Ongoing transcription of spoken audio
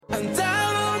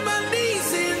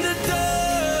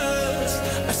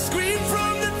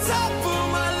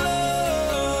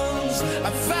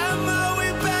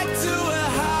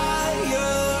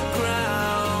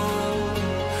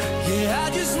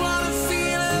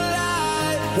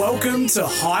Welcome to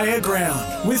Higher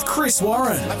Ground with Chris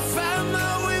Warren. I found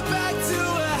my way back to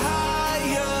a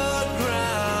higher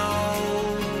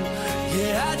ground.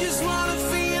 Yeah, I just want to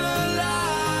feel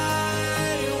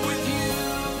alive with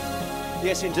you.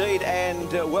 Yes, indeed,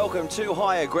 and welcome to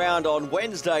Higher Ground on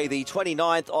Wednesday, the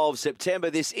 29th of September.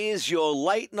 This is your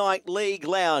late night league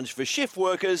lounge for shift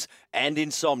workers and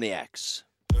insomniacs.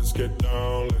 Let's get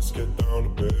down to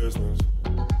business.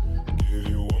 Give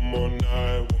you one more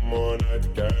night to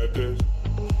get this.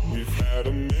 We've had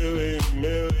a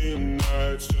million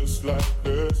nights just like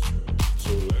this.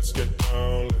 So let's get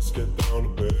down to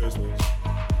business.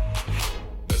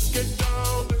 Let's get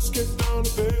down to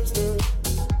business.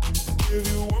 Give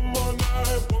you one more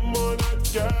night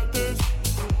to get this.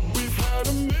 We've had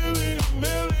a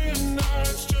million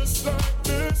nights just like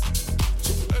this.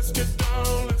 So let's get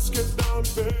down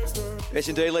to business. Yes,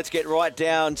 indeed. Let's get right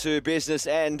down to business.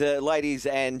 And ladies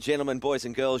and gentlemen, boys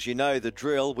and girls, you know the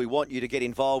drill. We want you to get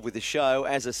involved with the show.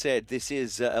 As I said, this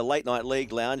is a late night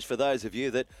league lounge for those of you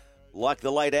that like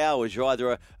the late hours. You're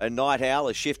either a night owl,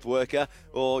 a shift worker,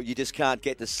 or you just can't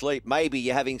get to sleep. Maybe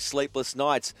you're having sleepless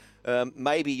nights.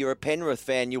 Maybe you're a Penrith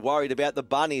fan. You're worried about the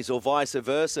Bunnies or vice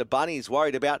versa. Bunnies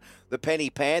worried about the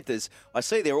Penny Panthers. I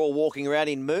see they're all walking around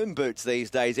in moon boots these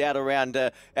days out around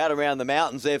the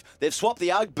mountains. They've swapped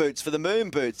the Ugg boots for the moon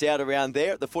boots out around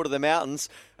there at the foot of the mountains.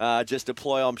 Just a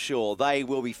ploy, I'm sure. They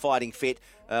will be fighting fit.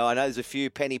 I know there's a few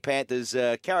Penny Panthers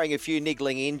carrying a few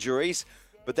niggling injuries.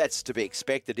 But that's to be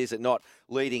expected, is it not,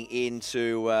 leading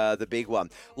into the big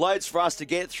one. Loads for us to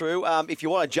get through. If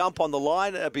you want to jump on the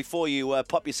line before you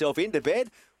pop yourself into bed,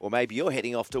 or maybe you're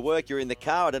heading off to work, you're in the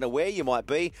car, I don't know where you might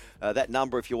be, that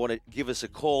number, if you want to give us a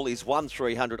call, is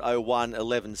 1300 01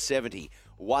 1170.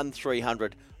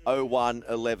 1300 01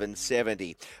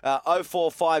 1170.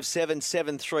 0457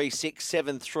 736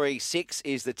 736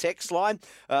 is the text line.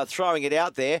 Throwing it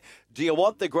out there, do you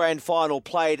want the grand final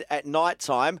played at night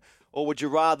time? Or would you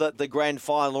rather the grand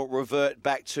final revert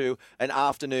back to an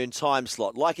afternoon time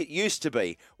slot like it used to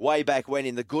be way back when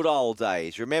in the good old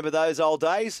days? Remember those old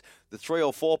days? The 3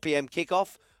 or 4 p.m.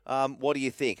 kickoff? What do you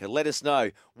think? Let us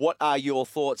know. What are your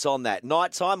thoughts on that?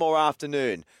 Nighttime or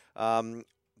afternoon?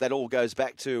 That all goes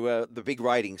back to the big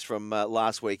ratings from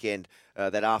last weekend,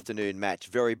 that afternoon match.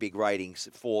 Very big ratings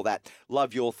for that.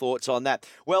 Love your thoughts on that.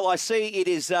 Well, I see it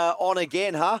is on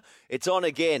again, huh? It's on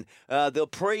again. The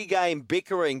pre-game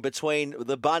bickering between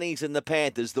the Bunnies and the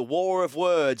Panthers. The war of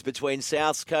words between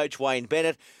Souths coach Wayne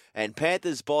Bennett and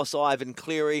Panthers boss Ivan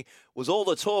Cleary was all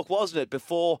the talk, wasn't it,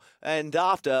 before and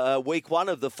after week one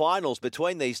of the finals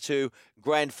between these two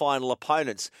grand final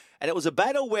opponents. And it was a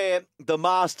battle where the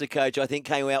master coach, I think,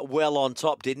 came out well on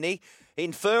top, didn't he?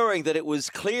 Inferring that it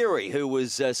was Cleary who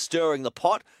was stirring the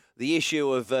pot, the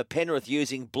issue of Penrith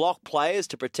using block players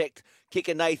to protect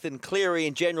kicker Nathan Cleary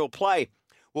in general play.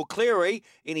 Well, Cleary,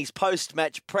 in his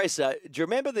post-match presser, do you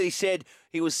remember that he said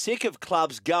he was sick of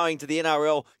clubs going to the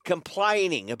NRL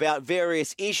complaining about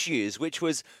various issues, which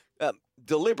was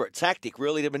deliberate tactic,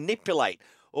 really, to manipulate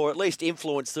or at least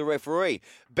influence the referee.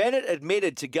 Bennett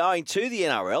admitted to going to the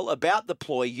NRL about the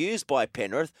ploy used by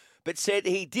Penrith, but said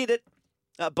he did it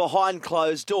behind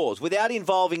closed doors without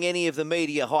involving any of the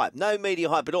media hype. No media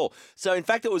hype at all. So, in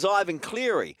fact, it was Ivan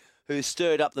Cleary who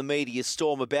stirred up the media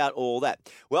storm about all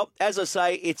that. Well, as I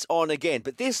say, it's on again.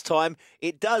 But this time,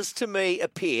 it does to me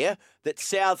appear that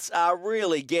Souths are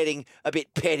really getting a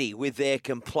bit petty with their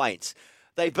complaints.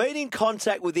 They've been in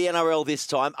contact with the NRL this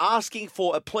time, asking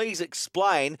for a please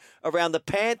explain around the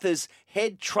Panthers'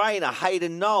 head trainer,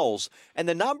 Hayden Knowles, and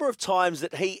the number of times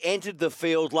that he entered the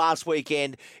field last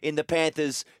weekend in the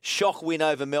Panthers' shock win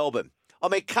over Melbourne. I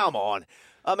mean, come on.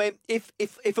 I mean, if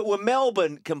it were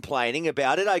Melbourne complaining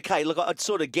about it, okay, look, I'd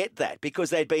sort of get that because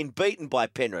they'd been beaten by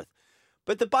Penrith.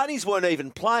 But the Bunnies weren't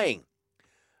even playing.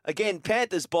 Again,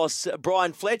 Panthers boss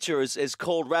Brian Fletcher has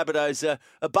called Rabbitohs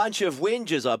a bunch of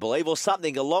whingers, I believe, or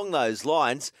something along those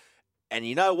lines. And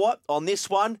you know what? On this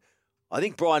one, I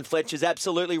think Brian Fletcher's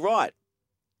absolutely right.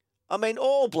 I mean,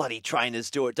 all bloody trainers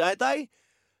do it, don't they?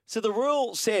 So the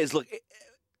rule says, look,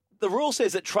 the rule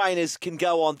says that trainers can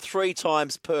go on 3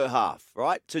 times per half,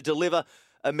 right, to deliver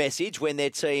a message when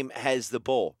their team has the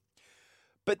ball.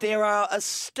 But there are a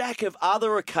stack of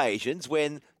other occasions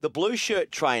when the blue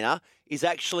shirt trainer is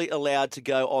actually allowed to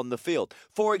go on the field.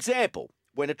 For example,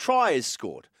 when a try is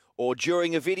scored, or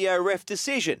during a video ref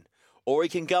decision, or he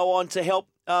can go on to help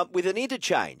with an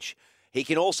interchange. He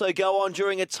can also go on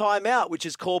during a timeout, which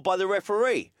is called by the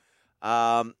referee.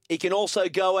 He can also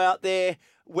go out there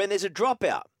when there's a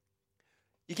dropout.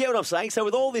 You get what I'm saying? So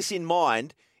with all this in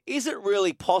mind, is it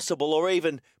really possible or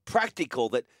even practical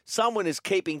that someone is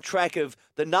keeping track of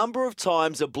the number of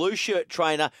times a blue shirt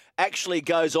trainer actually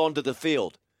goes onto the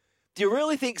field? Do you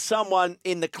really think someone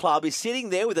in the club is sitting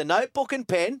there with a notebook and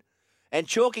pen and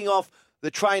chalking off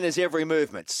the trainer's every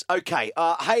movements? Okay,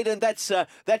 Hayden,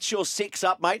 that's your 6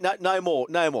 up, mate. No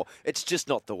more. It's just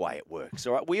not the way it works,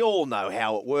 all right? We all know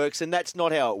how it works, and that's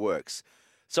not how it works.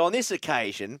 So on this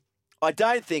occasion, I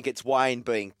don't think it's Wayne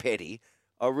being petty.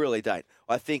 I really don't.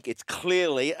 I think it's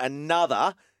clearly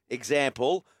another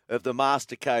example of the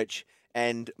master coach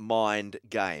and mind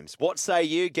games. What say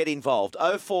you? Get involved.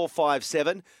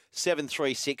 0457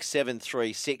 736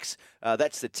 736.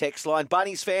 That's the text line.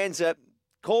 Bunnies fans,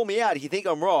 call me out if you think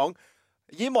I'm wrong.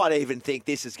 You might even think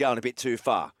this is going a bit too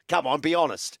far. Come on, be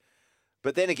honest.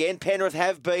 But then again, Penrith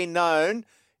have been known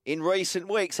in recent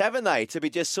weeks, haven't they, to be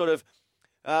just sort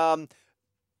of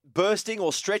bursting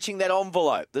or stretching that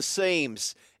envelope, the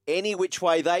seams, any which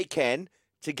way they can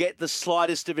to get the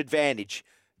slightest of advantage.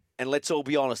 And let's all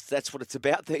be honest, that's what it's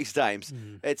about these days.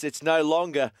 It's no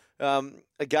longer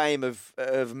a game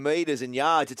of metres and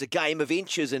yards. It's a game of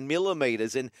inches and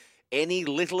millimetres, and any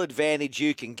little advantage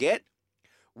you can get,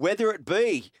 whether it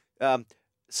be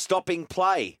stopping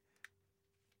play,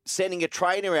 sending a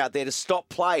trainer out there to stop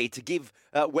play to give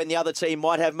when the other team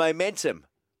might have momentum.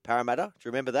 Parramatta, do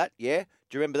you remember that? Yeah?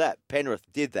 Do you remember that? Penrith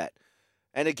did that.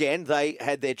 And again, they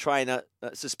had their trainer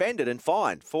suspended and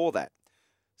fined for that.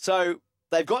 So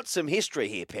they've got some history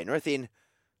here, Penrith, in,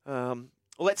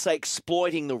 let's say,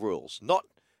 exploiting the rules. Not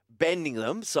bending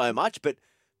them so much, but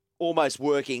almost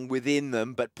working within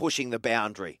them, but pushing the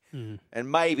boundary.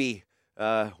 And maybe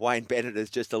Wayne Bennett is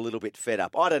just a little bit fed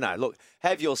up. I don't know. Look,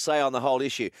 have your say on the whole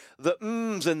issue. The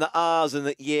ums and the ahs and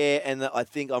the yeah and the I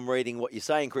think I'm reading what you're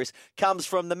saying, Chris, comes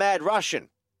from the Mad Russian.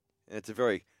 It's a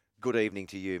very good evening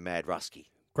to you, Mad Rusky.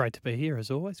 Great to be here as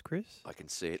always, Chris. I can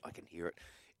see it. I can hear it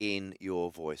in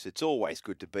your voice. It's always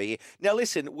good to be here. Now,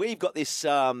 listen, we've got this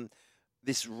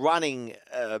this running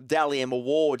Dalian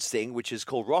Awards thing, which is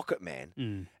called Rocket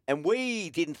Man. And we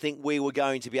didn't think we were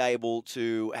going to be able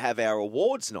to have our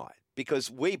awards night because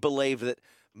we believe that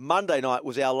Monday night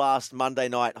was our last Monday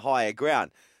night higher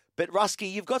ground. But,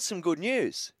 Rusky, you've got some good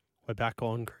news. We're back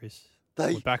on, Chris.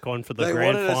 We're back on for the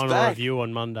grand final review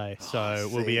on Monday. So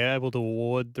we'll be able to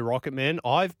award the Rocket Man.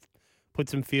 I've put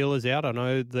some feelers out. I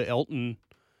know the Elton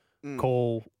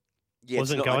call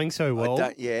wasn't going so well.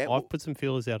 I've put some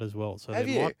feelers out as well. So there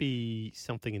might be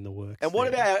something in the works. And what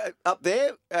about up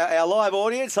there, our live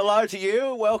audience? Hello to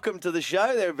you. Welcome to the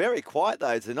show. They're very quiet,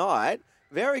 though, tonight.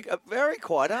 Very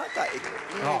quiet, aren't they?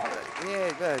 No.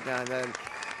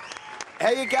 How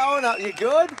you going? You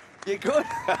good? You good?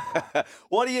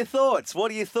 What are your thoughts? What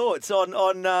are your thoughts on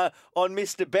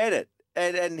Mr. Bennett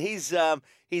and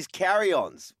his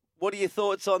carry-ons? What are your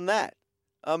thoughts on that?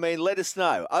 I mean, let us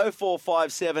know.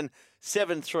 0457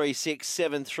 736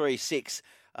 736.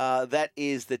 That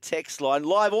is the text line.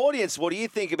 Live audience, what do you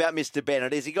think about Mr.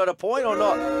 Bennett? Has he got a point or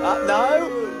not? No.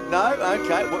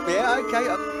 Okay. Well, yeah. Okay.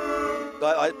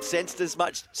 I sensed as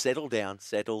much. Settle down.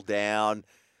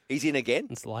 He's in again.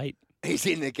 It's late. He's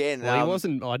in again. Well, he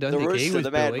wasn't. I don't think he was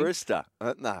the Mad booing. Rooster.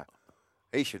 No,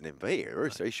 he shouldn't even be here.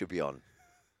 Rooster. He should be on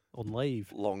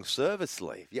leave. Long service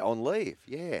leave. Yeah, on leave.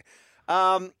 Yeah.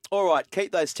 All right.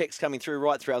 Keep those texts coming through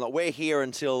right throughout. We're here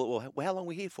until how long are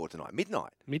we here for tonight?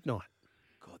 Midnight.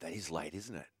 God, that is late,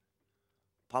 isn't it?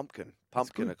 Pumpkin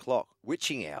o'clock,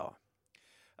 witching hour.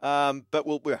 But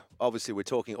obviously we're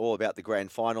talking all about the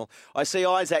grand final. I see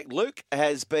Isaac Luke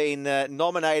has been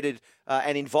nominated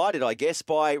and invited, I guess,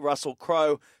 by Russell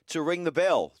Crowe to ring the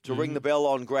bell,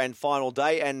 on grand final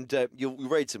day. And you'll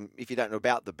read some, if you don't know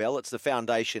about the bell, it's the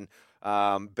foundation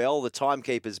bell, the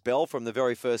timekeeper's bell from the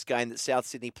very first game that South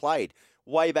Sydney played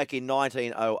way back in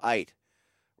 1908.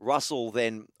 Russell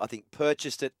then, I think,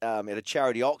 purchased it at a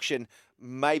charity auction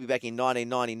maybe back in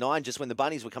 1999, just when the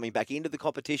Bunnies were coming back into the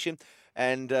competition.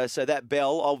 And so that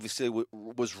bell obviously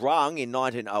was rung in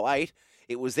 1908.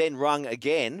 It was then rung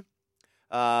again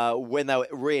when they were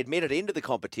readmitted into the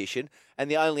competition.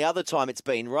 And the only other time it's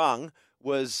been rung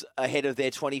was ahead of their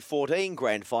 2014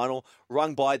 grand final,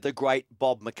 rung by the great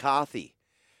Bob McCarthy.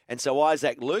 And so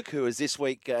Isaac Luke, who has this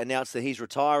week announced that he's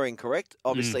retiring, correct,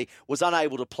 obviously was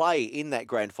unable to play in that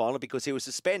grand final because he was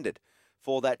suspended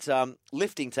for that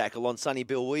lifting tackle on Sonny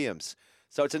Bill Williams.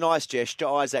 So it's a nice gesture.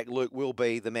 Isaac Luke will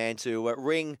be the man to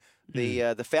ring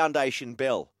the foundation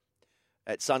bell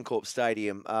at Suncorp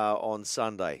Stadium on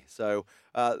Sunday. So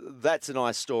that's a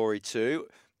nice story too.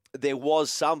 There was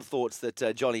some thoughts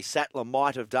that Johnny Sattler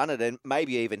might have done it, and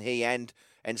maybe even he and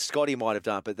Scotty might have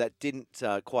done it, but that didn't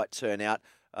quite turn out.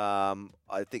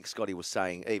 I think Scotty was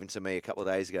saying, even to me a couple of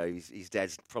days ago, his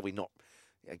dad's probably not,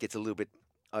 gets a little bit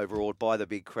overawed by the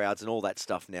big crowds and all that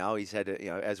stuff now. He's had,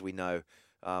 as we know,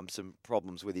 some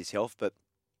problems with his health, but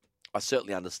I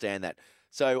certainly understand that.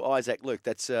 So, Isaac, look,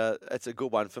 that's a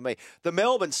good one for me. The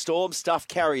Melbourne Storm stuff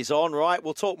carries on, right?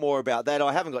 We'll talk more about that.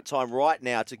 I haven't got time right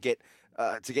now to get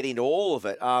into all of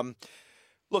it.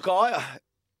 Look,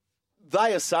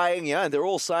 they are saying, and they're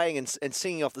all saying and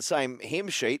singing off the same hymn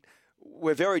sheet,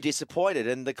 we're very disappointed,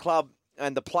 and the club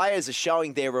and the players are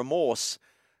showing their remorse,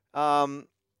 and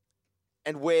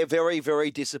we're very,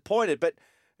 very disappointed. But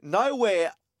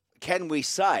nowhere can we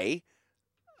say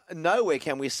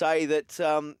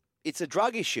that it's a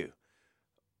drug issue.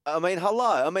 I mean,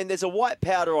 hello. I mean, there's a white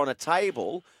powder on a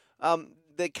table.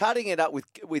 They're cutting it up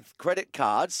with credit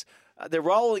cards. They're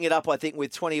rolling it up, I think,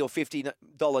 with $20 or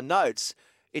 $50 notes.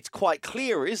 It's quite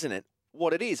clear, isn't it,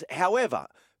 what it is? However,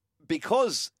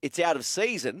 because it's out of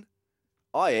season,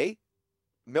 i.e.,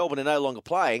 Melbourne are no longer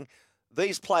playing,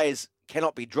 these players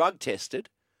cannot be drug tested.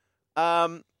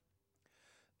 So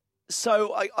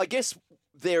I guess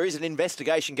there is an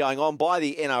investigation going on by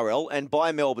the NRL and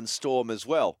by Melbourne Storm as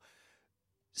well.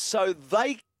 So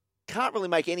they can't really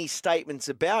make any statements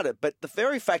about it. But the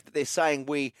very fact that they're saying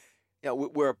we're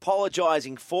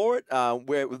apologising for it,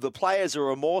 where the players are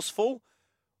remorseful.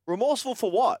 Remorseful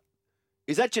for what?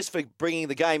 Is that just for bringing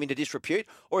the game into disrepute?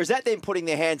 Or is that them putting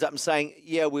their hands up and saying,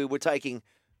 yeah, we were taking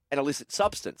an illicit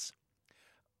substance?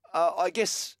 I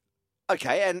guess,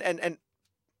 okay, and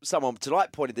someone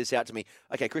tonight pointed this out to me.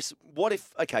 Okay, Chris, what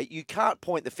if, you can't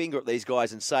point the finger at these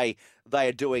guys and say they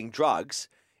are doing drugs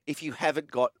if you haven't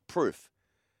got proof.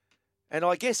 And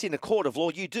I guess in a court of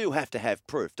law, you do have to have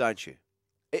proof, don't you?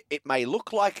 It may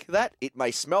look like that. It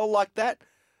may smell like that.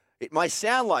 It may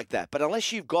sound like that. But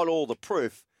unless you've got all the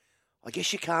proof, I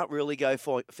guess you can't really go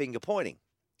for finger pointing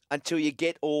until you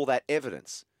get all that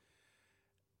evidence.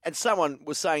 And someone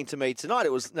was saying to me tonight,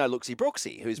 it was Looksy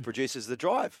Brooksy, who produces the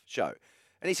Drive show.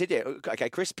 And he said, yeah, okay,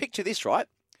 Chris, picture this, right?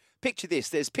 Picture this.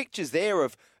 There's pictures there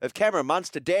of Cameron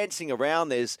Munster dancing around.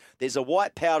 There's a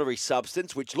white powdery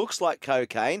substance, which looks like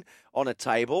cocaine, on a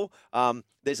table.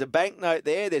 There's a banknote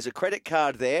there. There's a credit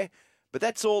card there. But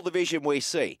that's all the vision we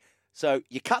see. So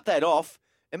you cut that off.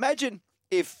 Imagine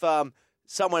if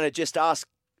someone had just asked,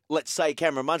 let's say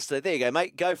Cameron Munster, there you go,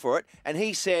 mate, go for it. And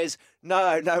he says,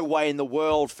 no way in the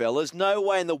world, fellas. No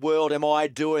way in the world am I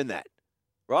doing that.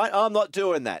 Right? I'm not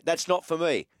doing that. That's not for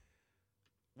me.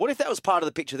 What if that was part of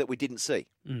the picture that we didn't see?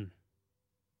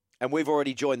 And we've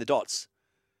already joined the dots.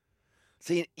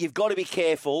 See, you've got to be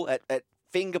careful at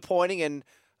finger pointing, and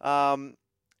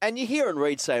you hear and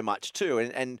read so much too.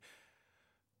 And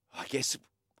I guess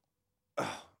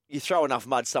you throw enough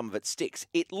mud, some of it sticks.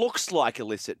 It looks like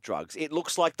illicit drugs. It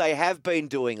looks like they have been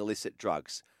doing illicit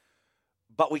drugs.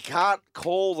 But we can't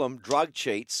call them drug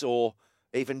cheats or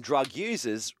even drug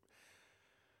users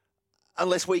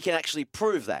unless we can actually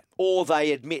prove that, or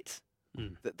they admit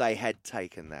that they had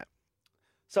taken that.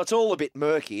 So it's all a bit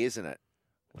murky, isn't it?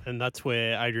 And that's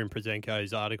where Adrian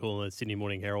Prozenko's article in the Sydney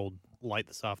Morning Herald late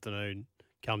this afternoon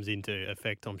comes into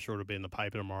effect. I'm sure it'll be in the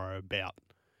paper tomorrow about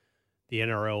the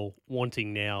NRL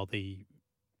wanting now the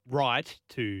right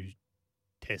to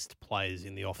test players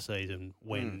in the off-season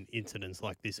when incidents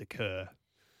like this occur,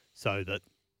 so that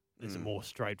there's a more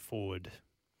straightforward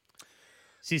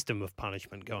system of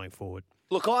punishment going forward.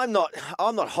 Look, I'm not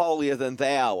holier than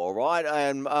thou, all right?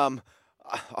 And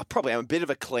I probably am a bit of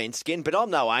a clean skin, but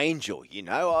I'm no angel, you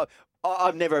know.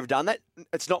 I've never ever done that.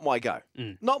 It's not my go.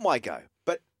 Not my go.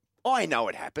 But I know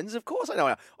it happens. Of course I know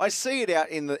it. I see it out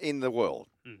in the world.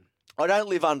 I don't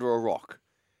live under a rock.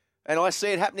 And I see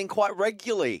it happening quite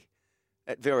regularly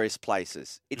at various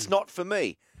places. It's not for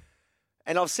me.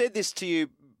 And I've said this to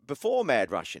you before, Mad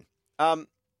Russian.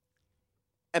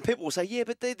 And people will say, yeah,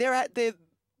 but they're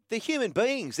human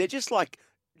beings. They're just like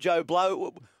Joe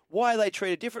Blow. Why are they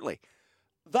treated differently?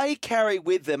 They carry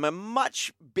with them a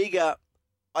much bigger,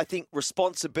 I think,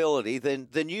 responsibility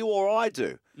than you or I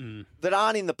do, that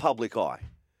aren't in the public eye.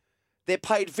 They're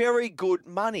paid very good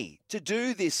money to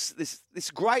do this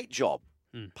great job,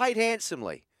 paid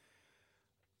handsomely.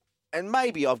 And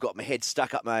maybe I've got my head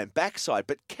stuck up my own backside,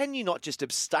 but can you not just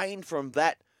abstain from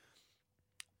that?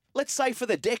 Let's say for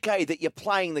the decade that you're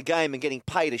playing the game and getting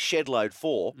paid a shed load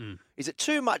for, is it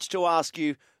too much to ask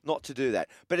you not to do that?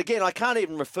 But again, I can't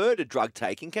even refer to drug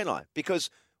taking, can I? Because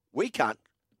we can't.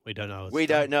 We don't know. We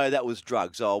don't know that was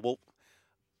drugs. Oh, well,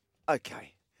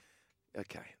 okay.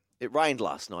 It rained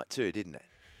last night too, didn't it?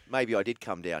 Maybe I did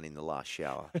come down in the last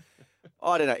shower.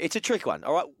 I don't know. It's a trick one,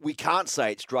 all right? We can't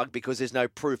say it's drug because there's no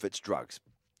proof it's drugs.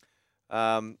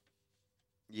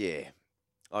 Yeah,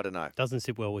 I don't know. Doesn't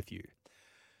sit well with you.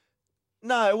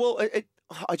 No, well,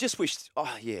 I just wish,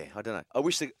 I don't know. I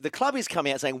wish the club is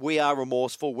coming out saying, we are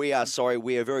remorseful, we are sorry,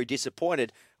 we are very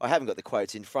disappointed. I haven't got the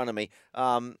quotes in front of me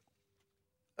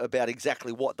about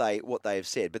exactly what they have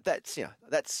said, but that's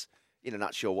in a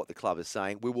nutshell what the club is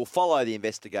saying. We will follow the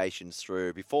investigations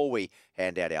through before we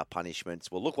hand out our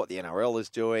punishments. We'll look what the NRL is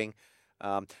doing.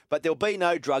 But there'll be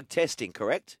no drug testing,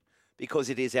 correct? Because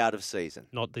it is out of season.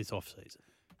 Not this off-season.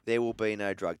 There will be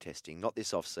no drug testing, not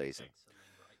this off-season.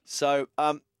 So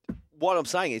what I'm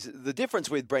saying is the difference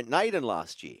with Brent Naden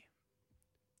last year,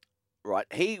 right,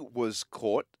 he was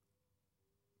caught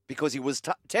because he was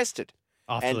tested.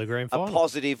 After the grand final. A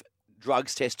positive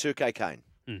drugs test to cocaine,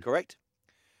 correct?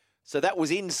 So that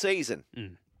was in season.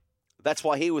 That's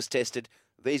why he was tested.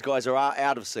 These guys are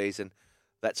out of season.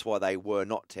 That's why they were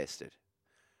not tested.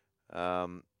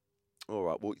 All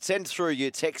right. Well, send through your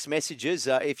text messages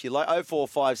if you like.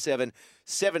 0457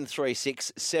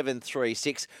 736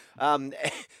 736.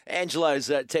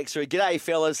 Angela's text through. G'day,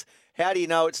 fellas. How do you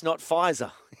know it's not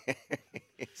Pfizer?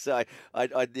 So, our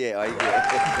listeners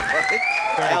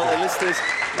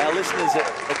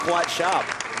are quite sharp.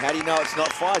 How do you know it's not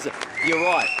Pfizer? You're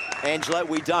right, Angela.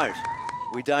 We don't.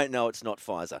 We don't know it's not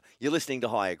Pfizer. You're listening to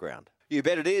Higher Ground. You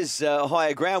bet it is.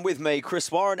 Higher Ground with me, Chris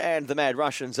Warren, and the Mad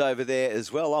Russians over there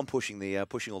as well. I'm pushing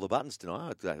all the buttons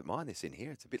tonight. I don't mind this in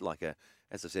here. It's a bit like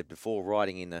as I said before,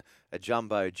 riding in a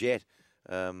jumbo jet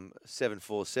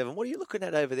 747. What are you looking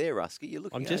at over there, Rusky? You're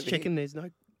looking. I'm just checking. There's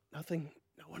nothing.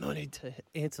 No one I need to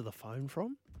answer the phone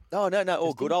from. Oh no,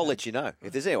 all good. I'll let you know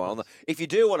if there's anyone on the. If you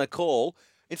do want to call,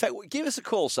 in fact, give us a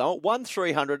call, someone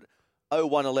 1300 01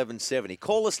 1170.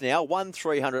 Call us now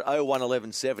 1300 01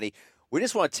 1170. We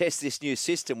just want to test this new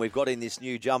system we've got in this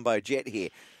new jumbo jet here.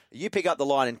 You pick up the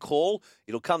line and call.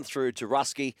 It'll come through to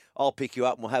Rusky. I'll pick you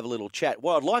up and we'll have a little chat.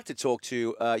 What I'd like to talk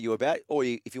to you about, or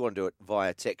if you want to do it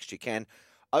via text, you can.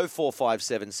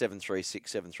 0457 736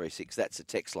 736. That's a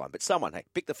text line. But someone, hey,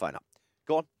 pick the phone up.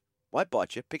 Go on. Won't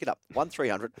bite you. Pick it up.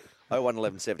 1300 01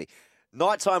 1170.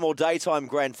 Nighttime or daytime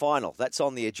grand final. That's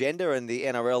on the agenda, and the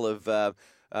NRL have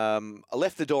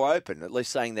left the door open, at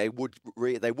least saying they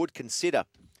would consider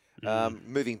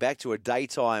moving back to a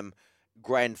daytime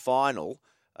grand final,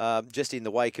 just in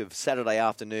the wake of Saturday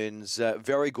afternoon's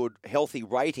very good, healthy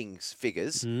ratings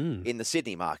figures in the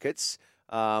Sydney markets,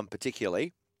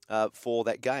 particularly for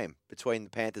that game between the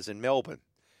Panthers and Melbourne.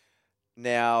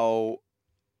 Now,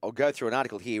 I'll go through an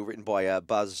article here written by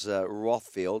Buzz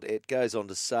Rothfield. It goes on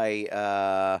to say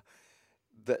that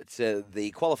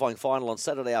the qualifying final on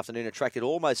Saturday afternoon attracted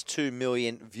almost 2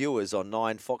 million viewers on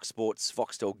 9 Fox Sports,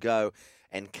 Foxtel Go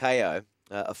and KO,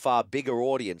 a far bigger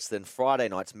audience than Friday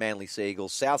night's Manly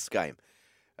Seagulls Souths game,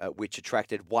 which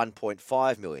attracted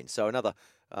 1.5 million. So another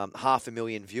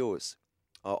 500,000 viewers,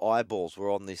 eyeballs, were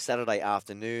on the Saturday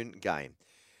afternoon game.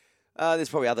 There's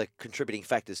probably other contributing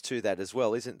factors to that as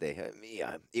well, isn't there?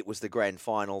 It was the grand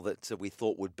final that we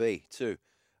thought would be, too.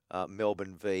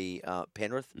 Melbourne v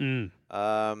Penrith.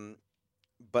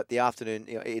 But the afternoon,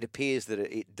 it appears that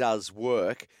it does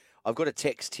work. I've got a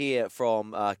text here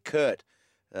from Kurt.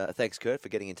 Thanks, Kurt, for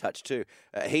getting in touch too.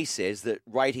 He says that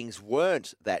ratings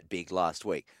weren't that big last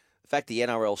week. The fact the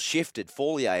NRL shifted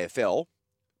for the AFL,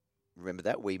 remember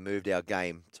that, we moved our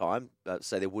game time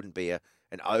so there wouldn't be an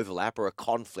overlap or a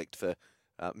conflict for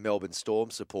Melbourne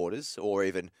Storm supporters or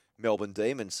even Melbourne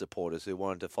Demons supporters who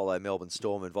wanted to follow Melbourne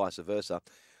Storm and vice versa.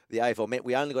 The AFL meant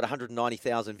we only got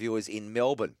 190,000 viewers in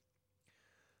Melbourne.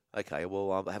 Okay,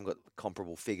 well, I haven't got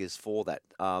comparable figures for that.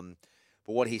 But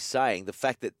what he's saying, the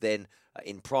fact that then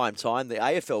in prime time, the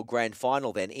AFL grand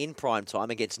final then in prime time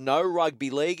against no rugby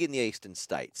league in the eastern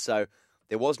states. So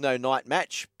there was no night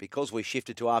match because we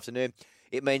shifted to afternoon.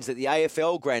 It means that the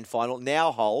AFL grand final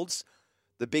now holds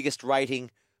the biggest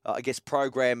rating,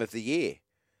 program of the year.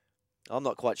 I'm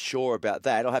not quite sure about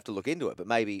that. I'll have to look into it, but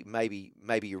maybe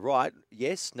you're right.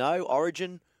 Yes, no,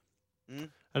 Origin.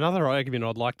 Another argument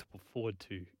I'd like to put forward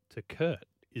to Kurt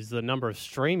is the number of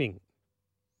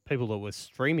people that were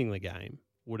streaming the game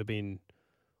would have been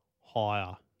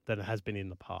higher than it has been in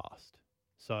the past.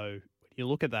 So when you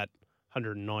look at that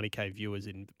 190k viewers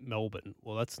in Melbourne,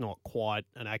 well, that's not quite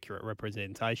an accurate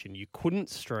representation. You couldn't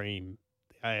stream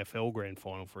the AFL Grand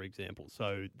Final, for example.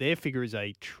 So their figure is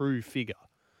a true figure.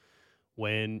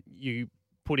 When you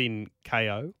put in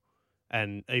KO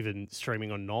and even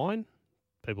streaming on 9,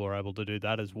 people are able to do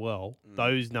that as well.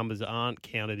 Those numbers aren't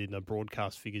counted in the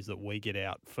broadcast figures that we get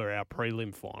out for our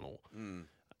prelim final.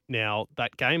 Now,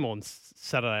 that game on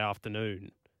Saturday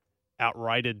afternoon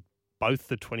outrated both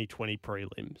the 2020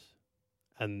 prelims,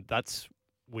 and that's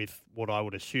with what I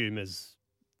would assume is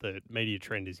the media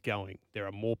trend is going. There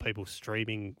are more people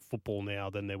streaming football now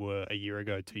than there were a year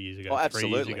ago, 2 years ago, 3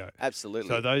 years ago. Absolutely.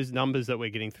 So those numbers that we're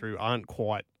getting through aren't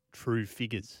quite true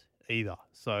figures either.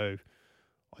 So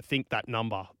I think that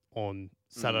number on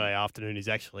Saturday afternoon is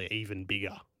actually even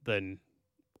bigger than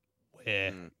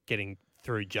we're getting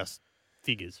through just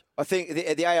figures. I think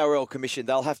the ARL Commission,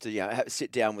 they'll have to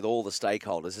sit down with all the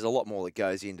stakeholders. There's a lot more that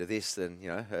goes into this than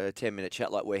a 10-minute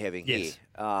chat like we're having here.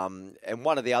 And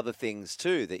one of the other things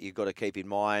too that you've got to keep in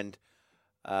mind,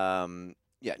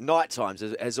 night times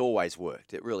has always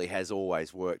worked. It really has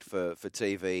always worked for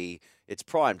TV. It's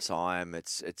prime time.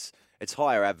 It's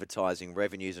higher advertising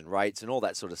revenues and rates and all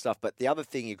that sort of stuff. But the other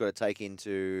thing you've got to take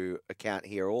into account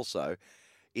here also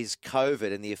is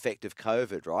COVID and the effect of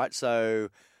COVID, right? So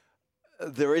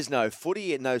there is no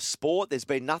footy and no sport. There's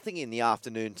been nothing in the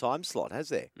afternoon time slot, has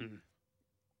there?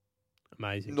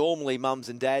 Amazing. Normally, mums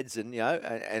and dads and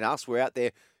and us, we're out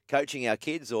there coaching our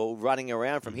kids or running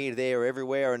around from here to there or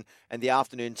everywhere, and the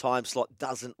afternoon time slot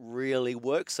doesn't really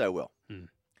work so well.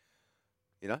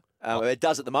 It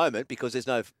does at the moment because there's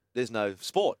no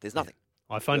sport. There's nothing.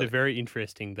 I find it very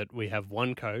interesting that we have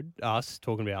one code, us,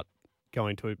 talking about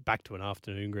going back to an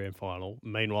afternoon grand final.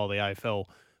 Meanwhile, the AFL,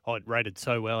 it rated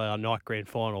so well our night grand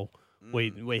final,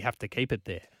 we have to keep it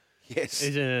there. Yes.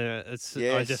 Isn't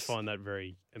it? I just find that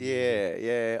very amusing.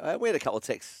 Yeah. We had a couple of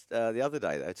texts the other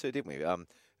day, though, too, didn't we?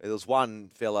 There was one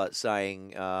fella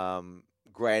saying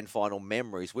grand final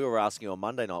memories. We were asking on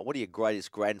Monday night, what are your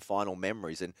greatest grand final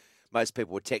memories? And most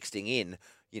people were texting in,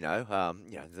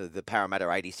 the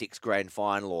Parramatta 86 grand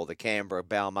final or the Canberra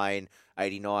Balmain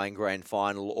 89 grand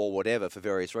final or whatever for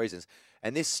various reasons.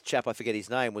 And this chap, I forget his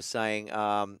name, was saying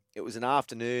it was an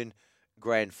afternoon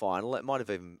grand final. It might have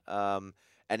been,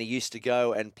 and he used to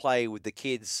go and play with the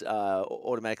kids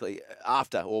automatically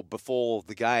after or before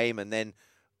the game and then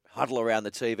huddle around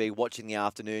the TV watching the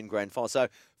afternoon grand final. So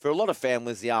for a lot of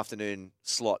families, the afternoon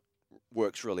slot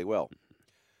works really well.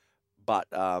 But,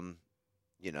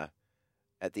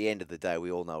 at the end of the day,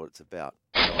 we all know what it's about.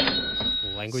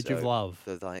 Language of love.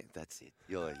 That's it.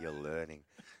 You're learning.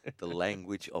 The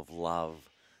language of love,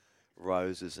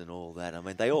 roses and all that. I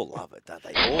mean, they all love it, don't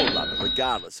they? All love it,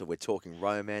 regardless. So we're talking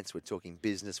romance, we're talking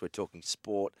business, we're talking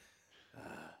sport.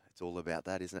 It's all about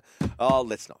that, isn't it? Oh,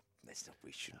 let's not.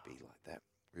 We shouldn't be like that.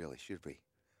 Really, should we?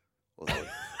 Although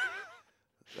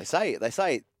they say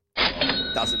it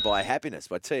doesn't buy happiness,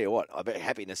 but I tell you what, I bet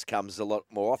happiness comes a lot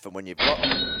more often when you've got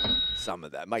some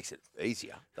of that. It makes it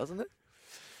easier, doesn't it?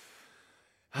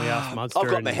 We asked Munster I've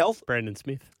got my health. Brandon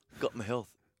Smith. Got my health.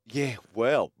 Yeah,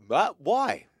 well,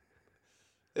 why?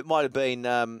 It might have been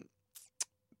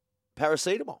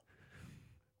paracetamol.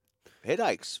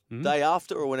 Headaches, day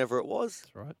after or whenever it was.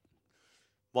 That's right.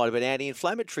 Might have been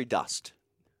anti-inflammatory dust.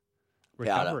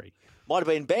 Recovery. Powder. Might have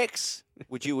been Bex,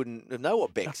 which you wouldn't know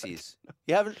what Bex is.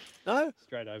 You haven't? No?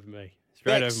 Straight over me.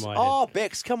 Bex. Over my head. Oh,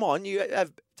 Bex, come on.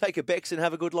 Take a Bex and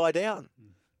have a good lie down.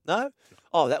 No?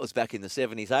 Oh, that was back in the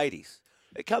 70s, 80s.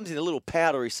 It comes in a little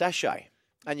powdery sachet,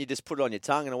 and you just put it on your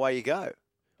tongue and away you go.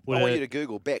 I want you to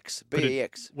Google Bex,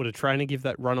 B-E-X. Would a trainer give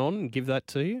that run on and give that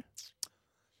to you?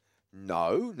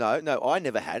 No. I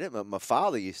never had it. My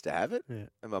father used to have it, yeah.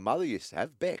 And my mother used to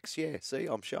have Bex. Yeah, see,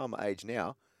 I'm showing my age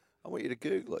now. I want you to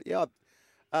Google it. Yeah.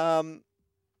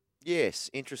 Yes,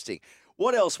 interesting.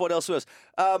 What else?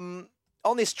 On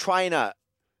this trainer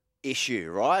issue,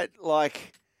 right?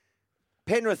 Like,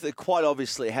 Penrith quite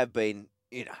obviously have been,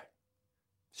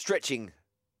 stretching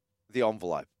the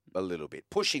envelope a little bit,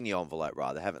 pushing the envelope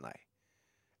rather, haven't they?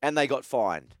 And they got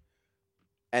fined.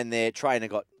 And their trainer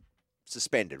got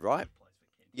suspended, right?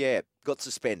 Yeah, got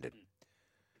suspended.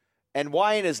 And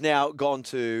Wayne has now gone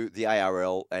to the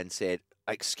ARL and said,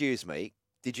 excuse me,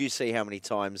 did you see how many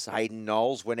times Hayden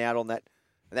Knowles went out on that?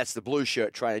 And that's the blue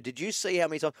shirt trainer. Did you see how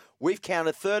many times? We've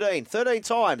counted 13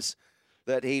 times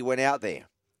that he went out there.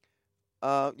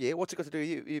 Yeah, what's it got to do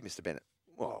with you, Mr. Bennett?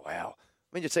 Oh, wow.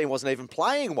 I mean, your team wasn't even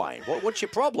playing, Wayne. What's your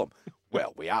problem?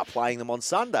 Well, we are playing them on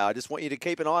Sunday. I just want you to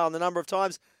keep an eye on the number of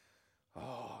times.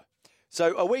 Oh.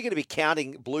 So are we going to be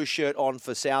counting blue shirt on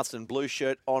for Souths, blue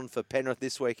shirt on for Penrith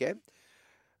this weekend?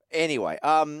 Anyway,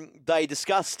 they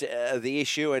discussed the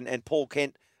issue, and Paul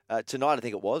Kent tonight, I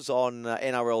think it was, on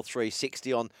NRL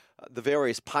 360 on the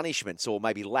various punishments or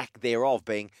maybe lack thereof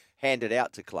being handed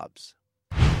out to clubs.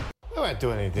 They won't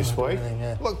do anything this week.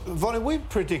 Look, Vonnie, we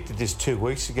predicted this 2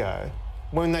 weeks ago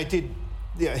when they did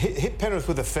hit Penrith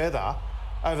with a feather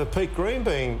over Pete Green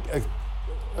being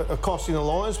accosting the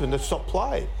linesman to stop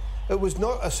play. It was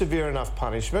not a severe enough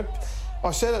punishment.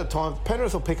 I said at the time,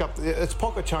 Penrith will pick up, it's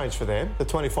pocket change for them, the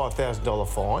 $25,000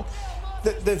 fine.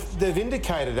 they've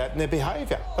indicated that in their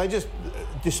behaviour. They just,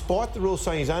 despite the rule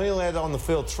saying he's only allowed on the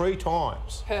field 3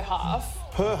 times. Per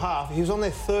half? Per half. He was on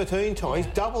there 13 times.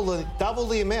 He's double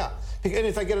the amount. And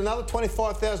if they get another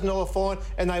 $25,000 fine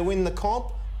and they win the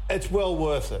comp, it's well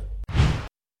worth it.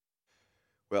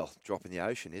 Well, drop in the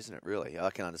ocean, isn't it, really? I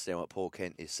can understand what Paul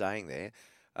Kent is saying there.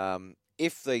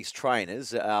 If these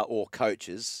trainers or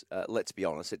coaches, let's be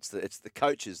honest, it's the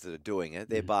coaches that are doing it.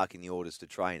 They're barking the orders to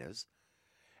trainers.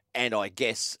 And I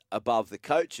guess above the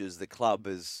coaches, the club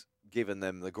has given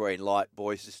them the green light.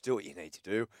 Boys, just do what you need to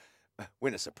do.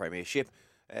 Win us a premiership.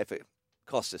 If it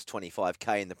costs us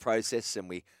 $25,000 in the process and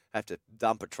we have to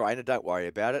dump a trainer, don't worry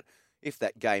about it. If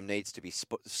that game needs to be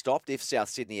stopped, if South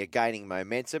Sydney are gaining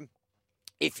momentum,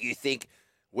 if you think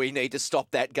we need to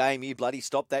stop that game, you bloody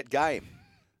stop that game.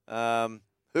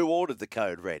 Who ordered the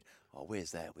code red? Oh,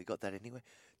 where's that? We got that anywhere?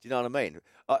 Do you know what I mean?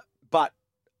 But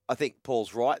I think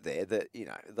Paul's right there that, you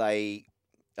know,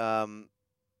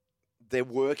 they're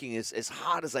working as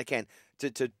hard as they can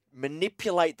to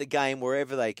manipulate the game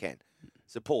wherever they can.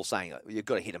 So Paul's saying you've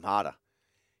got to hit them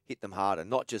harder,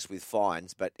 not just with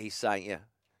fines, but he's saying,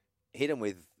 hit them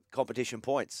with competition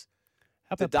points.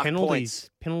 How about penalties?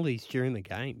 Penalties during the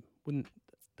game?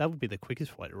 That would be the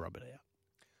quickest way to rub it out.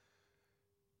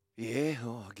 Yeah,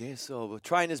 I guess so. Well,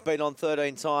 trainer's been on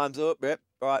 13 times. Oh, yep.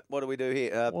 Right, what do we do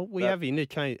here? Well, we have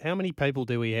interchange. How many people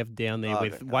do we have down there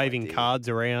with waving cards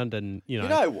around and, you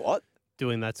know what?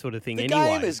 Doing that sort of thing the anyway? The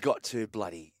game has got too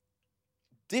bloody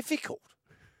difficult.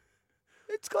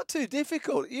 It's got too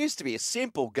difficult. It used to be a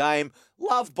simple game,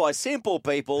 loved by simple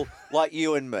people like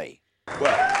you and me.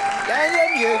 Well,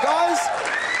 and you guys,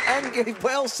 and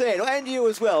well said, and you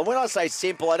as well. When I say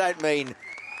simple, I don't mean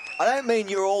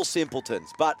you're all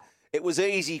simpletons, but it was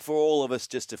easy for all of us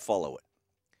just to follow it.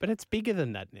 But it's bigger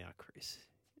than that now, Chris.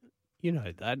 You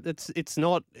know that it's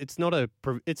not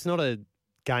a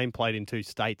game played in 2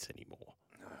 states anymore.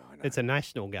 No, I know. It's a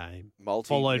national game,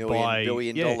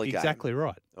 multi-billion dollar game. Exactly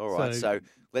right. All right, so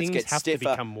let's get have stiffer. To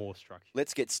become more structured.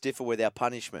 Let's get stiffer with our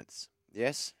punishments.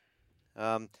 Yes.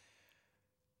 We're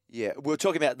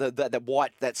talking about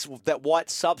that white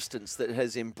substance that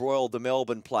has embroiled the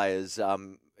Melbourne players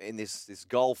in this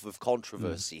gulf of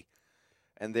controversy,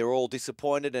 and they're all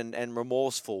disappointed and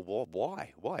remorseful. Well,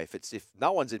 why? Why? If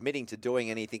no one's admitting to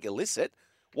doing anything illicit,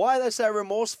 why are they so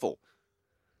remorseful?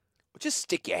 Well, just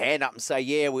stick your hand up and say,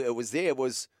 "Yeah, it was there. It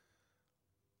was."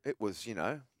 You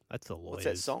know. That's the lawyers. What's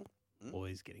that song?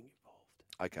 Lawyers getting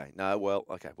involved. Okay. No. Well.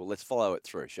 Okay. Well, let's follow it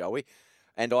through, shall we?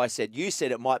 And you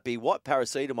said it might be what?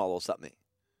 Paracetamol or something?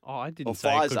 Oh, I didn't say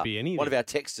Pfizer. It could be anything. One of our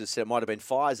texters said it might have been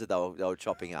Pfizer they were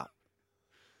chopping up.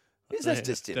 That's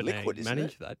just in liquid, isn't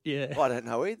manage it? That, yeah. I don't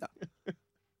know either.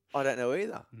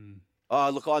 Oh,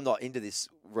 look, I'm not into this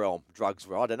realm, drugs.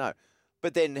 I don't know.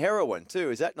 But then heroin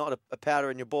too. Is that not a powder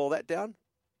and you boil that down?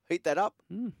 Heat that up?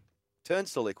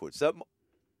 Turns to liquid. So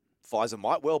Pfizer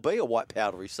might well be a white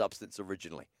powdery substance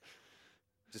originally.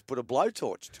 Just put a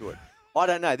blowtorch to it. I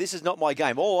don't know. This is not my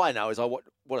game. All I know is what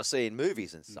I see in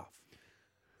movies and stuff.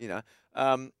 You know.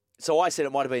 So I said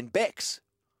it might have been Bex.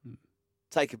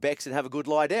 Take a Bex and have a good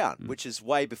lie down, which is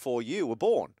way before you were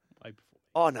born. Way before.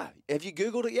 Oh, no. Have you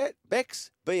Googled it yet?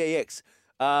 Bex? B-E-X.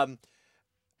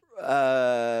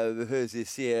 Who's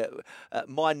this here?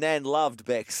 My Nan loved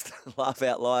Bex. Laugh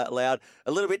out loud.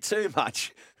 A little bit too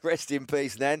much. Rest in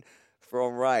peace, Nan.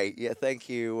 From Ray. Yeah, thank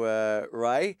you,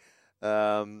 Ray.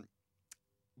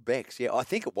 Bex, yeah, I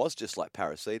think it was just like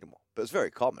paracetamol, but it's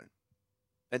very common.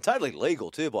 And totally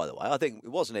legal too, by the way. I think it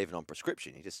wasn't even on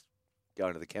prescription. You just go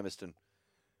into the chemist and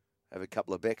have a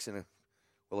couple of Bex and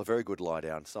a very good lie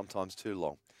down, sometimes too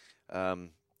long.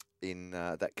 In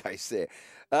that case there.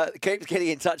 Keep getting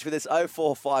in touch with us.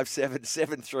 0457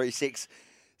 736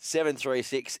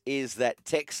 736 is that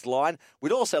text line.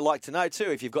 We'd also like to know too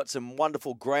if you've got some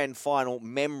wonderful grand final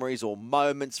memories or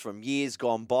moments from years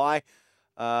gone by.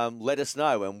 Let us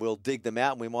know and we'll dig them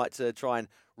out and we might try and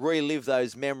relive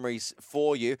those memories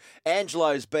for you.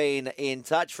 Angelo's been in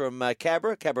touch from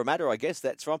Cabramatta, I guess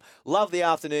that's from. Love the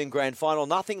afternoon grand final.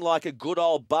 Nothing like a good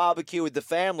old barbecue with the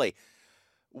family.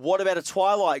 What about a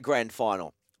twilight grand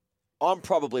final? I'm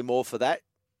probably more for that.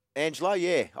 Angelo,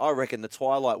 yeah, I reckon the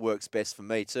twilight works best for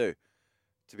me too,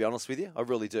 to be honest with you. I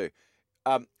really do.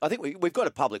 I think we've got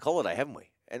a public holiday, haven't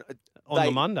we? And on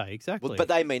the Monday, exactly. Well, but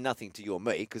they mean nothing to you or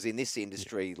me because in this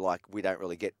industry, we don't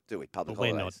really get, do we, public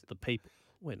holidays? We're not the people.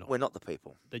 We're not the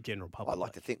people. The general public. I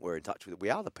like to think we're in touch with it. We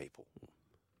are the people.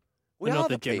 We're not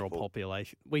the general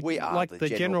population. We are like the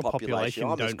general population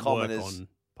don't work on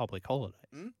public holidays.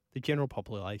 The general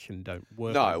population don't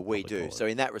work on public holidays. So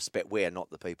in that respect, we are not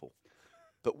the people.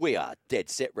 But we are dead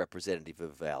set representative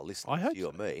of our listeners, I hope you so.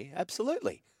 and me.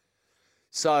 Absolutely.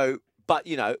 So, but,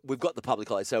 we've got the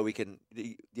public eye, so we can,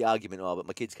 the argument, but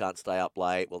my kids can't stay up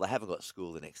late. Well, they haven't got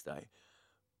school the next day.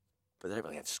 But they don't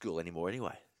really have school anymore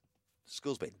anyway.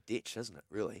 School's been ditched, hasn't it,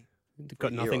 really? They've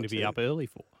got nothing to be up early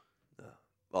for. No.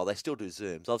 Well, they still do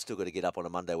Zooms. I've still got to get up on a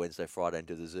Monday, Wednesday, Friday and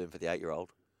do the Zoom for the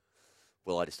 8-year-old.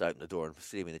 Well, I just open the door and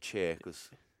sit him in the chair because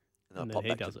I pop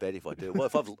back to bed if I do. Well,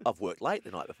 if I've worked late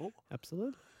the night before.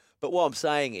 Absolutely. But what I'm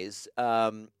saying is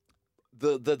the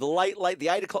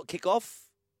 8 o'clock kickoff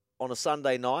on a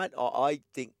Sunday night, I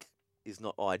think is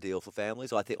not ideal for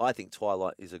families. I think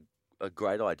twilight is a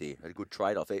great idea, a good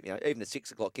trade-off. Even a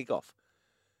 6 o'clock kickoff.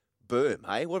 Boom,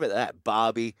 hey? What about that?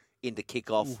 Barbie into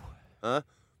kickoff. Ooh. Huh?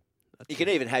 You can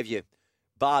even have your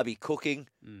Barbie cooking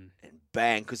and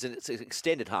bang, because it's an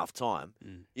extended half-time.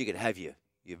 You can have your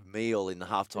meal in the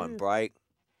half-time break.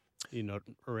 You're not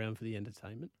around for the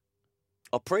entertainment?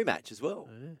 Oh, pre-match as well.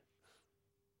 Oh, yeah.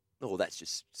 Oh, that's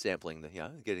just sampling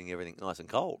getting everything nice and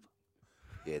cold.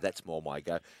 Yeah, that's more my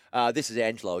go. This is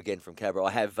Angelo again from Cabra.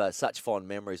 I have such fond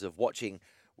memories of watching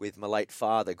with my late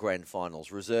father grand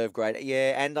finals, reserve grade,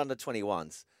 and under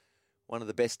 21s. One of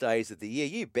the best days of the year.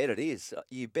 You bet it is.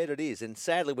 You bet it is. And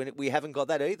sadly, we haven't got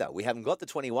that either. We haven't got the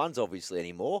 21s obviously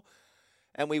anymore,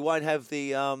 and we won't have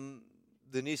the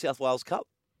New South Wales Cup.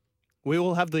 We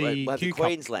will have the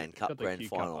Queensland Cup grand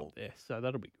final. Yeah, so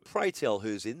that'll be good. Pray tell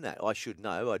who's in that. I should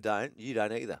know. I don't. You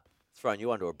don't either. Throwing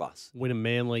you under a bus. Win a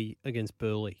Manly against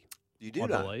Burleigh. You do I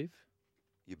know. believe.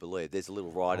 You believe. There's a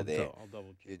little rider there. I'll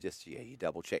double check. You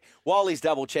double check. While he's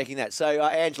double checking that. So,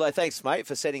 Angelo, thanks, mate,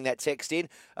 for sending that text in.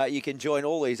 You can join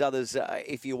all these others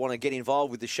if you want to get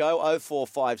involved with the show.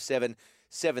 0457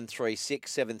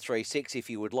 736 736 if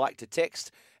you would like to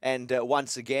text. And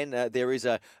once again, there is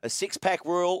a six-pack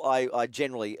rule. I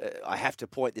generally I have to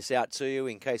point this out to you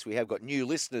in case we have got new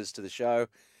listeners to the show.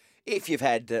 If you've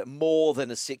had more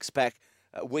than a six-pack,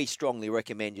 we strongly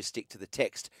recommend you stick to the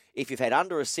text. If you've had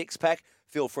under a six-pack,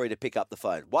 feel free to pick up the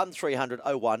phone. 1300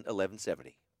 01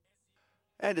 1170.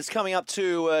 And it's coming up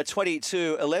to 20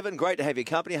 to 11. Great to have your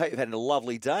company. I hope you've had a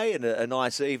lovely day and a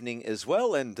nice evening as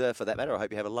well. And for that matter, I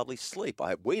hope you have a lovely sleep. I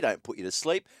hope we don't put you to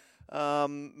sleep.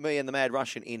 Me and the Mad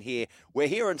Russian in here. We're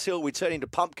here until we turn into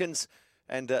pumpkins,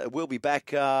 and we'll be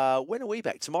back. When are we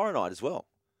back? Tomorrow night as well,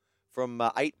 from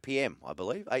 8 p.m. I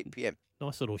believe 8 p.m.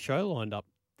 Nice little show lined up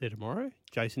there tomorrow.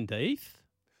 Jason Deeth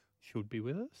should be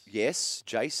with us. Yes,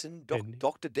 Jason,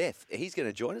 Dr. Death. He's going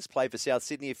to join us. Played for South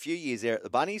Sydney a few years there at the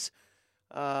Bunnies.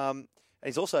 And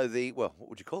he's also what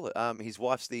would you call it? His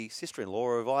wife's the sister-in-law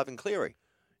of Ivan Cleary.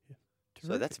 Yeah,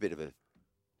 so that's a bit of a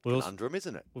conundrum,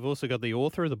 isn't it? We've also got the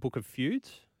author of the Book of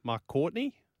Feuds, Mark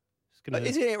Courtney.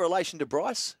 Is he in relation to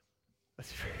Bryce?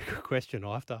 That's a very good question.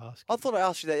 I'll have to ask him. I thought I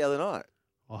asked you that the other night.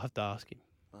 I'll have to ask him.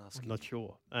 I'm not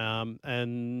sure.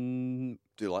 And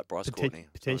do you like Bryce Courtney?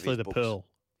 Potentially the Pearl,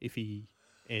 if he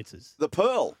answers. The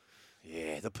Pearl.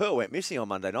 Yeah, the Pearl went missing on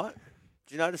Monday night.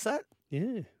 Did you notice that?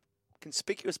 Yeah.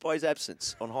 Conspicuous by his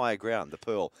absence on higher ground, the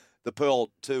Pearl. The Pearl,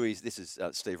 too, this is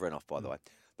Steve Renoff, by the way.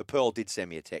 The Pearl did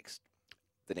send me a text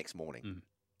the next morning.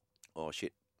 Oh,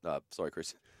 shit. Sorry,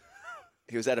 Chris.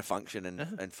 He was at a function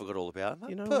and forgot all about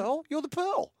it. Pearl, you're the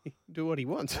Pearl. Do what he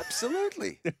wants.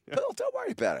 Absolutely. Pearl, don't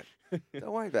worry about it.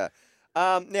 Don't worry about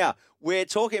it. Now, we're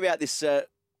talking about this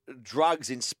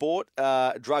drugs in sport,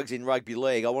 drugs in rugby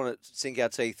league. I want to sink our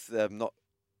teeth, not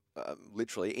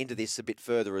literally, into this a bit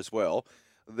further as well.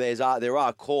 There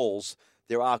are calls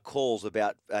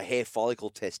about hair follicle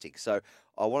testing. So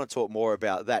I want to talk more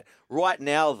about that. Right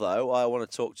now, though, I want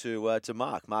to talk to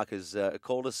Mark. Mark has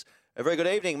called us. A very good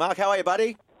evening, Mark. How are you,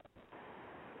 buddy?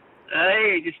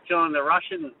 Hey, just joined the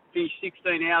Russian. Finished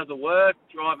 16 hours of work,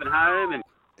 driving home, and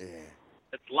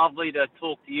it's lovely to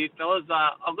talk to you fellas.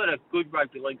 I've got a good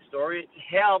rugby league story. It's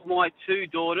how my two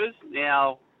daughters,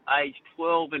 now aged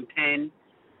 12 and 10,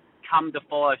 come to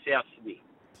follow South Sydney.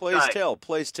 Please tell,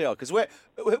 because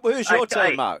who's your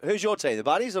team, Mark? Who's your team, the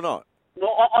Buddies or not?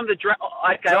 Well, I'm the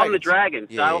I'm the Dragons.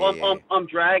 I'm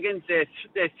Dragons.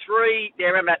 They're three.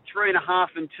 They're about 3.5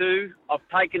 and 2. I've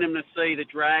taken them to see the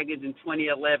Dragons in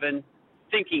 2011,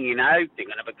 thinking they're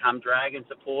going to become Dragon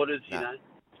supporters. You know,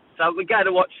 so we go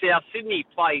to watch South Sydney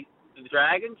play the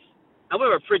Dragons, and we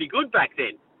were pretty good back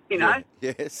then. You know.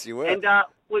 Yes, you were. And they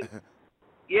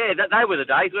were the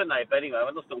days, weren't they? But anyway,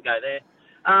 let's not go there.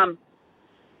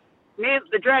 Now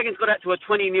the Dragons got out to a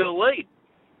 20-0 lead.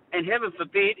 And heaven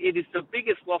forbid, it is the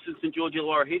biggest loss in St George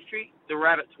Illawarra history. The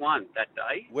Rabbits won that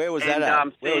day. Where was that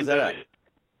at? Where was that at?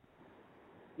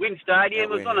 Wynn Stadium. It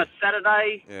was on a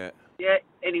Saturday. Yeah,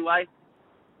 anyway.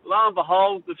 Lo and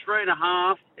behold, the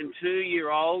 3.5 and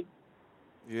 2-year-old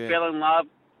fell in love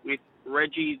with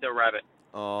Reggie the Rabbit.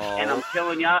 Oh. And I'm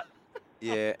telling you,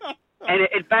 Yeah. and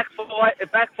it backfired.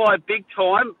 It backfired big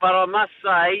time. But I must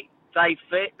say, they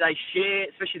share,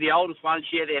 especially the oldest ones,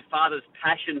 share their father's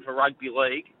passion for rugby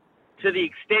league. To the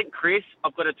extent, Chris,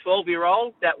 I've got a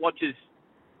 12-year-old that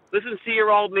listens to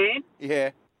your old man.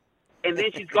 Yeah. And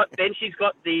then she's got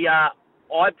the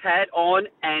iPad on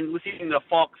and listening to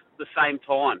Fox at the same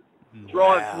time.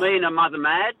 Drives me and her mother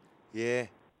mad. Yeah.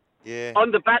 Yeah.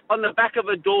 On the back of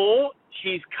a door,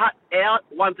 she's cut out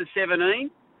 1 to 17.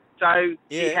 So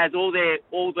she has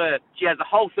she has a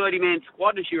whole 30-man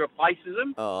squad and she replaces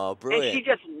them. Oh, brilliant. And she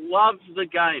just loves the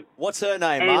game. What's her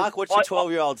name, Mark? What's your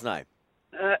 12-year-old's name?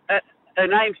 Her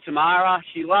name's Tamara.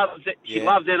 She loves it. She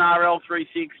loves NRL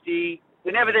 360.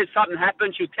 Whenever there's something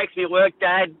happen, she'll text me at work,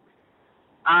 Dad.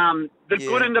 The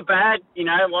good and the bad,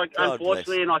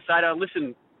 unfortunately, and I say to her,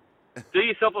 listen, do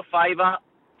yourself a favour,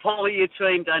 follow your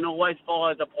team, don't always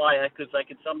follow the player because they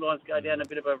can sometimes go down a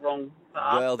bit of a wrong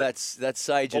path. Well, that's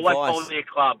sage always advice. Follow their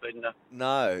club. And,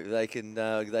 no, they can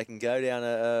go down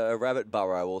a rabbit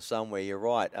burrow or somewhere. You're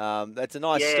right. That's a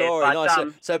nice story. But,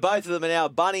 nice. So both of them are now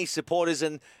Bunny supporters,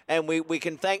 and we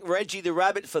can thank Reggie the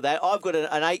Rabbit for that. I've got an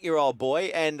 8-year-old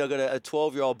boy, and I've got a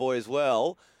 12-year-old boy as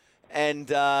well. And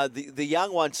the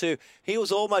young one too, he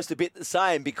was almost a bit the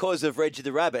same because of Reggie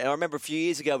the Rabbit. And I remember a few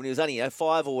years ago when he was only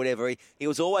 5 or whatever, he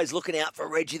was always looking out for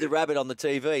Reggie the Rabbit on the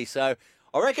TV. So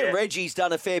I reckon Reggie's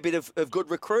done a fair bit of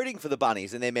good recruiting for the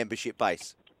Bunnies and their membership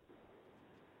base.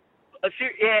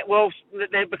 Yeah, well,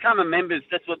 they're becoming members.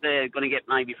 That's what they're going to get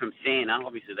maybe from Santa.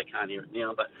 Obviously, they can't hear it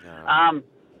now, but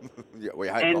yeah, we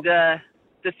hope and not.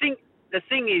 the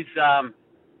thing is,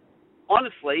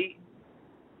 honestly.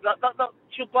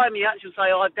 She'll blow me out. She'll say,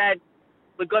 "Oh, Dad,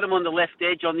 we've got him on the left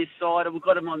edge on this side, and we've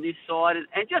got him on this side," and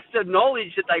just the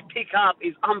knowledge that they pick up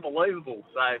is unbelievable.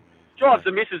 So drives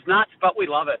the missus nuts, but we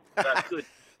love it. So it's good.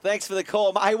 Thanks for the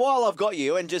call. Hey, while I've got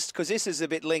you, and just because this is a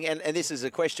bit and this is a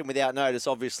question without notice,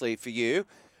 obviously for you.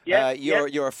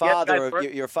 You're a father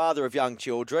you're a father of young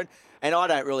children, and I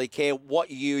don't really care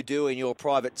what you do in your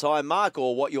private time, Mark,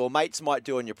 or what your mates might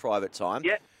do in your private time.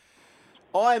 Yeah.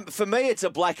 For me, it's a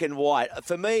black and white.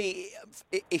 For me,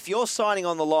 if you're signing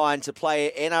on the line to play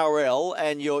NRL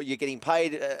and you're getting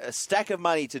paid a stack of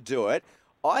money to do it,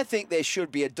 I think there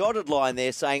should be a dotted line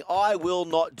there saying, I will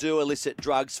not do illicit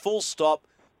drugs, full stop,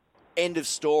 end of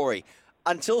story,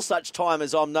 until such time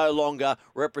as I'm no longer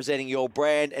representing your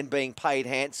brand and being paid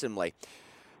handsomely.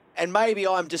 And maybe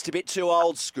I'm just a bit too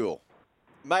old school.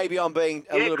 Maybe I'm being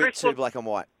a little bit too black and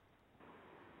white.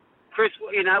 Chris,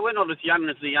 we're not as young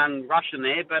as the young Russian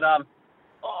there, but I'm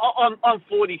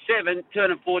 47,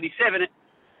 turning 47,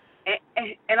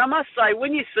 and I must say,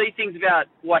 when you see things about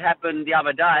what happened the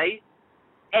other day,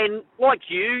 and like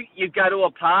you go to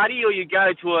a party or you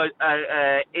go to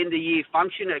a end-of-year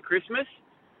function at Christmas,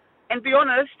 and be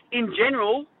honest, in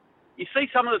general, you see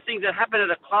some of the things that happen at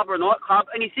a club or a nightclub,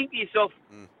 and you think to yourself,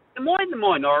 am I in the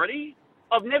minority?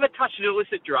 I've never touched an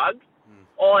illicit drug.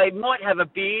 I might have a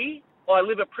beer. I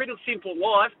live a pretty simple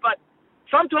life, but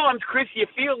sometimes, Chris, you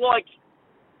feel like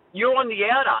you're on the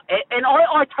outer. And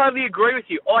I totally agree with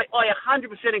you. I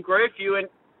 100% agree with you. And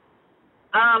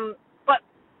but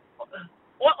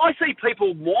I see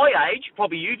people my age,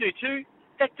 probably you do too,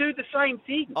 that do the same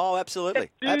thing. Oh, absolutely.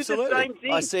 Absolutely. The same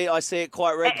thing. I see it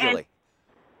quite regularly.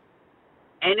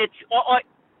 And it's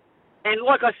and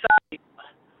like I say,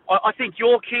 I think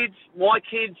your kids, my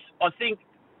kids, I think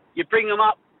you bring them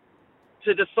up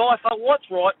to decipher what's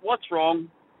right, what's wrong.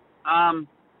 And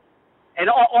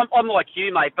I'm like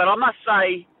you, mate, but I must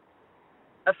say,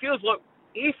 it feels like,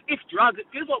 if drugs, it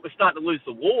feels like we're starting to lose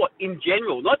the war in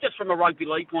general, not just from a rugby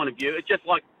league point of view. It's just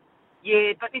like,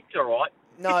 yeah, but it's all right.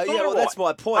 No, well, that's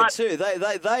my point too.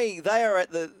 They are at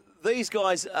these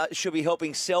guys should be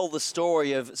helping sell the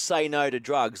story of say no to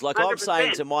drugs. Like 100%. I'm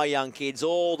saying to my young kids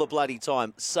all the bloody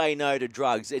time, say no to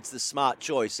drugs. It's the smart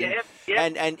choice.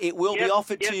 And it will be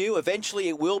offered to you. Eventually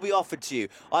it will be offered to you.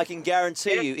 I can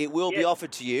guarantee you it will be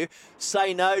offered to you.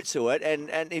 Say no to it.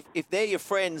 And if they're your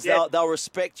friends, they'll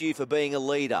respect you for being a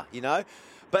leader,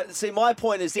 But see, my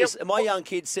point is this. My young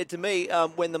kids said to me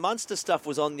when the Munster stuff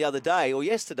was on the other day or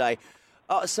yesterday,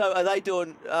 so are they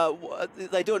doing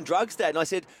drugs, Dad? And I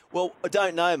said, well, I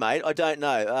don't know, mate. I don't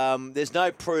know. There's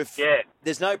no proof. Yeah.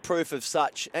 There's no proof of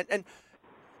such. And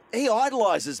he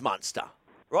idolises Munster,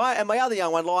 right? And my other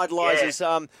young one idolises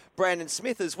Brandon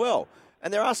Smith as well.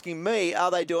 And they're asking me,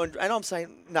 are they doing... And I'm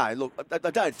saying, no, look,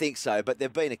 I don't think so, but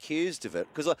they've been accused of it.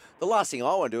 Because the last thing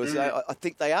I want to do is say, I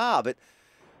think they are. But,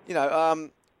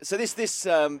 so this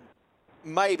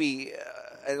maybe...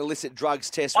 an illicit drugs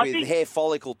test with hair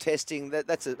follicle testing.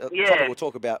 That's a topic we'll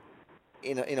talk about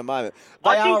in a moment.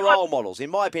 They are role models. In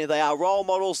my opinion, they are role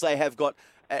models. They have got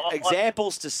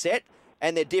examples to set,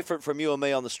 and they're different from you and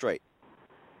me on the street.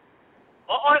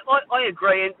 I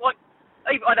agree, and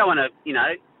I don't want to,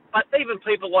 but even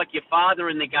people like your father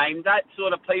in the game, that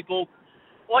sort of people,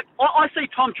 like I see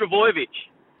Tom Trbojevic,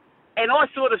 and I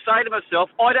sort of say to myself,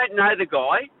 I don't know the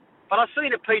guy, but I've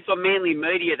seen a piece on Manly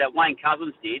Media that Wayne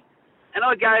Cousins did, and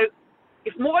I go,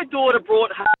 if my daughter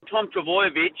brought home Tom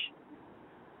Trbojevic,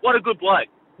 what a good bloke.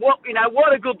 What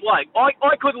a good bloke.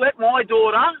 I could let my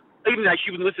daughter, even though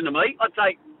she wouldn't listen to me, I'd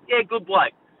say, yeah, good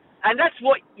bloke. And that's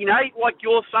what, like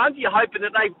your sons, you're hoping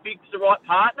that they fix the right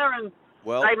partner and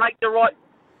they make the right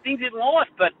things in life.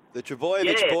 But the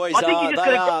Trbojevic boys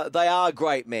they are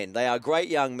great men. They are great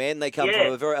young men. They come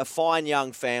from a fine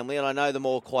young family, and I know them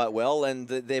all quite well. And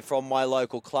they're from my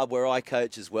local club where I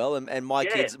coach as well. And my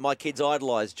kids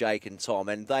idolise Jake and Tom,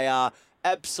 and they are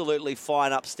absolutely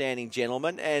fine, upstanding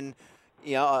gentlemen. And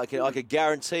I could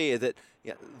guarantee you that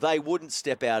they wouldn't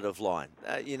step out of line.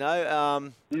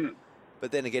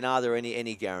 But then again, are there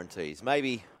any guarantees?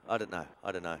 Maybe, I don't know.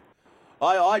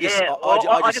 I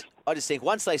just think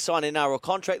once they sign an NRL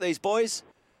contract, these boys,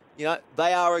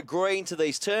 they are agreeing to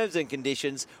these terms and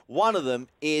conditions. One of them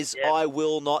is I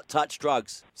will not touch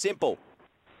drugs. Simple.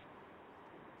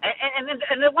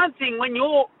 And the one thing, when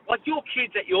you're, like your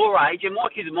kids at your age and my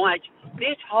kids at my age,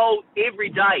 they're told every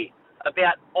day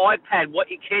about iPad, what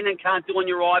you can and can't do on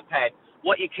your iPad,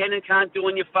 what you can and can't do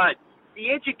on your phone. The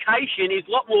education is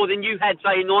a lot more than you had,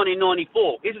 say, in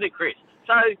 1994, isn't it, Chris?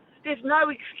 So there's no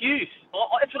excuse.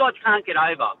 That's what I can't get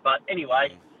over. But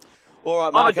anyway, all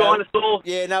right, Marco. I'm a dinosaur.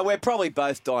 Yeah, no, we're probably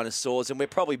both dinosaurs, and we're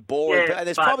probably boring. And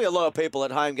there's probably a lot of people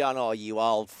at home going, oh, you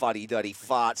old fuddy-duddy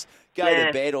farts, go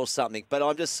to bed or something. But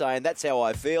I'm just saying that's how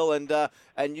I feel, and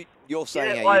you're saying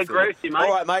how you feel. I agree with you, mate.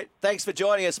 All right, mate. Thanks for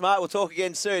joining us, mate. We'll talk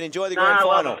again soon. Enjoy the grand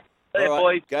final. All right,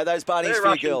 boys. Go those bunnies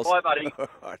for you girls. Bye, buddy. All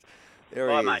right.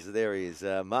 There he is.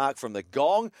 Mark from the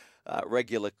Gong,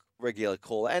 regular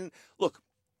caller. And look,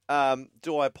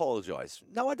 do I apologise?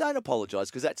 No, I don't apologise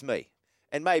because that's me.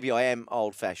 And maybe I am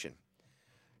old-fashioned.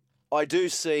 I do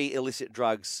see illicit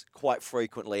drugs quite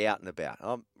frequently out and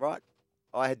about, right?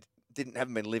 I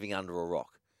haven't been living under a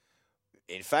rock.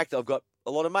 In fact, I've got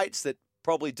a lot of mates that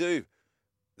probably do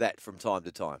that from time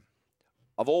to time.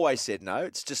 I've always said no,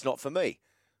 it's just not for me.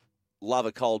 Love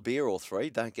a cold beer or three,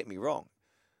 don't get me wrong.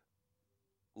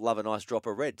 Love a nice drop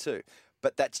of red too.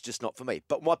 But that's just not for me.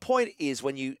 But my point is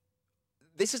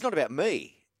this is not about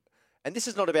me. And this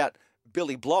is not about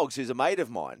Billy Bloggs, who's a mate of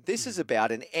mine. This is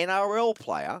about an NRL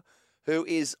player who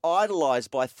is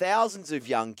idolised by thousands of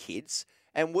young kids.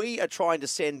 And we are trying to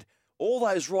send all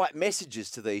those right messages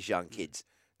to these young kids.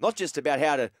 Not just about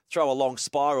how to throw a long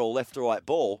spiral left to right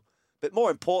ball, but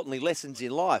more importantly, lessons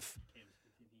in life.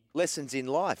 Lessons in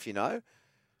life,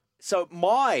 So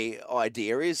my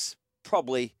idea is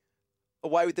probably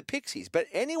away with the Pixies. But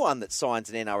anyone that signs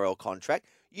an NRL contract,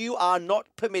 you are not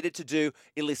permitted to do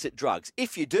illicit drugs.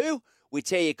 If you do, we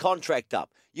tear your contract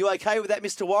up. You okay with that,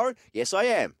 Mr. Warren? Yes, I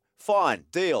am. Fine,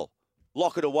 deal.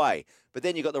 Lock it away. But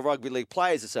then you've got the Rugby League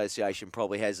Players Association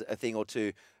probably has a thing or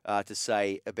two to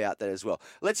say about that as well.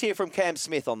 Let's hear from Cam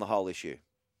Smith on the whole issue.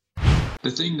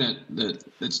 The thing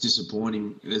that's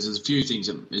disappointing, there's a few things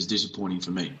that is disappointing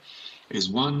for me, is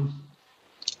one,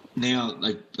 now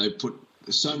they put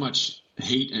so much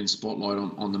heat and spotlight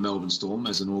on the Melbourne Storm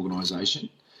as an organisation.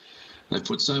 They've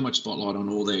put so much spotlight on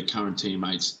all their current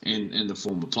teammates and the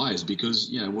former players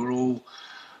because,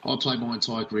 I played my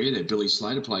entire career there. Billy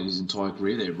Slater played his entire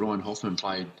career there. Ryan Hoffman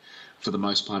played for the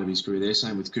most part of his career there.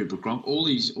 Same with Cooper Cronk. All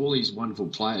these wonderful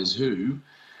players who,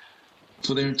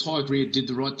 for their entire career, did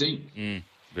the right thing.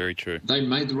 Very true. They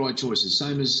made the right choices.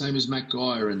 Same as Matt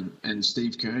Geyer and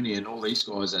Steve Kearney and all these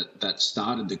guys that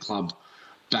started the club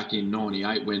back in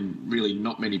 98 when really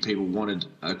not many people wanted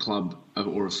a club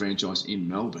or a franchise in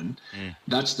Melbourne.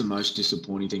 That's the most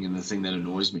disappointing thing and the thing that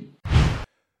annoys me.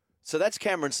 So that's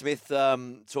Cameron Smith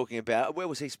talking about, where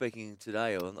was he speaking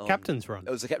today? Captain's Run. It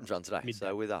was the Captain's Run today. Midday.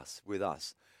 So with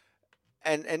us.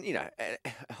 And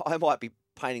I might be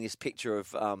painting this picture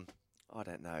of,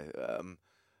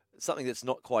 something that's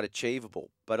not quite achievable.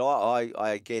 But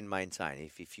I again maintain,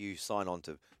 if you sign on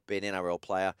to be an NRL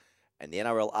player and the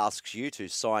NRL asks you to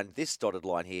sign this dotted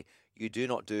line here, you do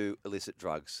not do illicit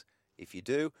drugs. If you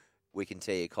do, we can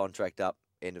tear your contract up.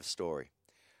 End of story.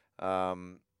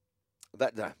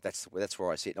 That's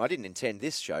where I sit. Now, I didn't intend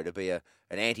this show to be an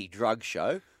anti-drug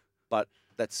show, but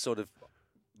that's sort of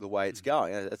the way it's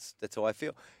going. That's how I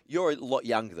feel. You're a lot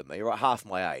younger than me. You're half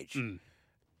my age.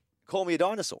 Call me a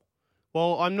dinosaur.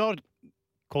 Well, I'm not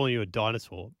calling you a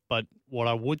dinosaur, but what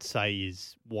I would say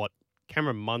is what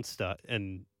Cameron Munster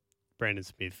and Brandon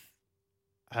Smith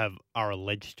are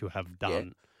alleged to have done.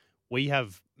 Yeah. We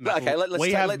have... Okay,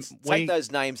 let's take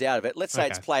those names out of it. Let's say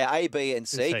it's player A, B, and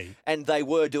C, and they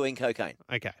were doing cocaine.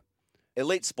 Okay.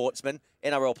 Elite sportsmen,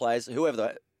 NRL players,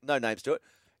 whoever, no names to it.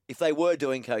 If they were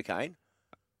doing cocaine...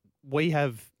 We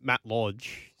have Matt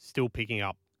Lodge still picking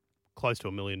up close to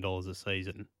 $1 million a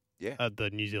season at the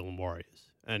New Zealand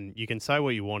Warriors. And you can say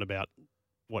what you want about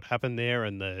what happened there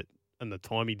and the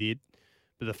time he did,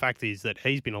 but the fact is that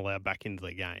he's been allowed back into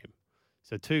the game.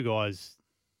 So two guys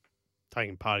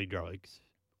taking party drugs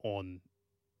on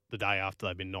the day after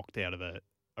they've been knocked out of a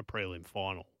prelim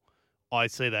final. I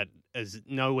see that as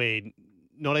nowhere,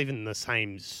 not even in the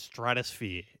same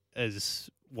stratosphere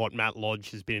as what Matt Lodge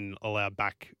has been allowed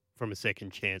back from a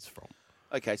second chance from.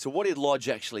 Okay, so what did Lodge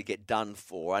actually get done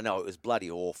for? I know it was bloody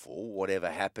awful,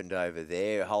 whatever happened over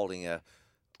there, holding a...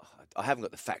 I haven't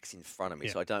got the facts in front of me,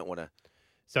 so I don't want to...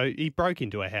 So he broke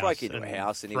into a house.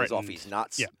 And he was off his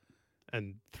nuts. Yeah,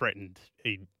 and threatened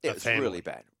a it's family. Really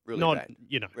bad. Really not, bad.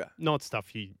 You know, not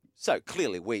stuff you... So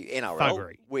clearly we, the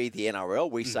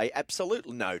NRL, we say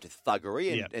absolutely no to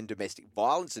thuggery and domestic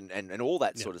violence and all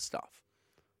that sort of stuff,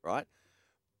 right?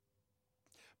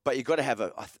 But you've got to have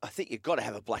I think you've got to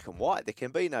have a black and white. There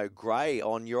can be no grey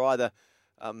on you're either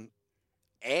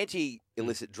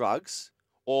anti-illicit drugs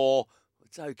or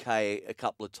it's okay a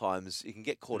couple of times. You can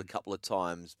get caught a couple of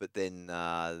times, but then,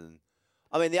 I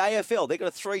mean, the AFL, they've got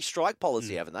a 3-strike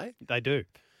policy, haven't they? They do.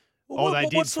 Well, they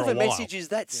did what sort for of a while. message is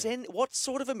that send? What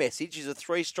sort of a message is a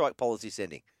 3-strike policy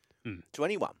sending to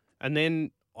anyone? And then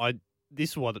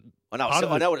this is what I know.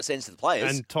 I know what it sends to the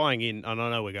players. And tying in, and I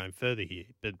know we're going further here,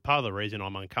 but part of the reason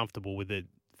I'm uncomfortable with the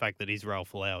fact that Israel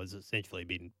Folau has essentially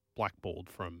been blackballed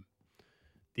from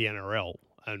the NRL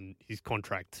and his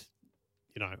contract,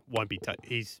 won't be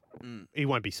he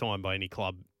won't be signed by any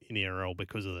club in the NRL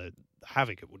because of the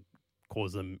havoc it would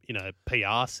cause them in a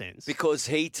PR sense. Because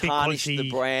he tarnished the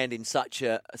brand in such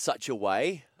a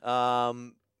way.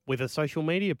 With a social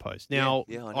media post. Now,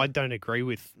 I don't agree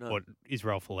with what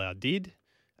Israel Folau did.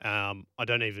 I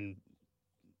don't even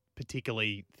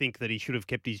particularly think that he should have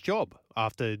kept his job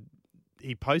after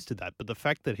he posted that. But the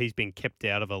fact that he's been kept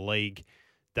out of a league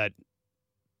that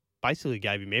basically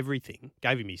gave him everything,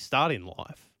 gave him his start in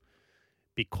life,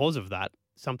 because of that,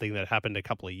 something that happened a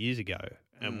couple of years ago.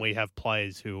 And we have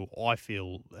players who I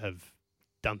feel have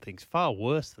done things far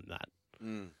worse than that.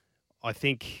 I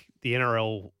think the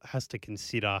NRL has to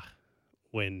consider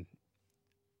when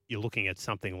you're looking at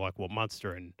something like what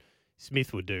Munster and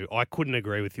Smith would do. I couldn't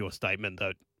agree with your statement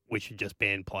that we should just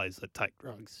ban players that take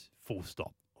drugs, full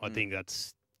stop. I think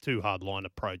that's too hard-line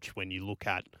approach when you look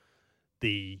at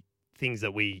the things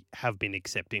that we have been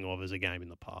accepting of as a game in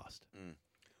the past.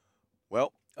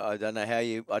 Well, I don't know how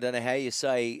you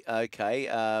say, okay,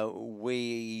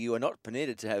 you are not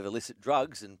permitted to have illicit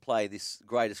drugs and play this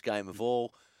greatest game of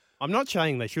all. I'm not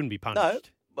saying they shouldn't be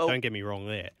punished. No, don't get me wrong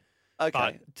there.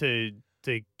 Okay. But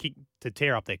to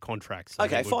tear up their contracts.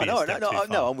 Okay, fine.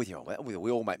 No, I'm with you.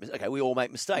 We all make mistakes. Okay, we all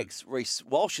make mistakes. Reece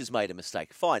Walsh has made a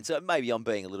mistake. Fine. So maybe I'm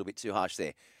being a little bit too harsh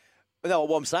there. But no,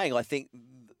 what I'm saying, I think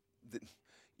that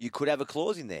you could have a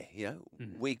clause in there.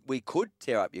 We could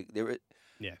tear up your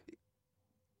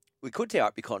we could tear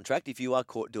up your contract if you are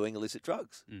caught doing illicit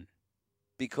drugs,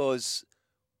 because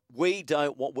we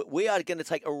are going to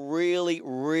take a really,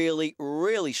 really,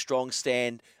 really strong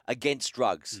stand against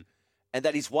drugs. And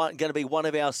that is going to be one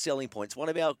of our selling points, one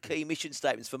of our key mission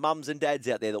statements for mums and dads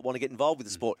out there that want to get involved with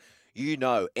the sport.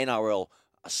 NRL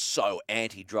are so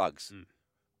anti-drugs.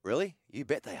 Really? You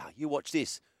bet they are. You watch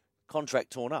this.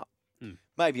 Contract torn up.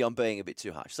 Maybe I'm being a bit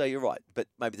too harsh. So you're right, but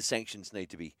maybe the sanctions need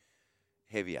to be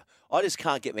heavier. I just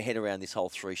can't get my head around this whole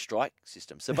 3-strike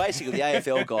system. So basically the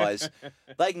AFL guys,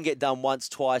 they can get done once,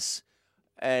 twice,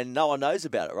 and no one knows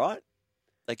about it, right?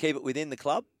 They keep it within the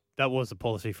club. That was the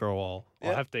policy for a while. Yep.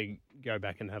 I'll have to go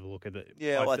back and have a look at it.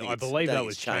 Yeah, I believe that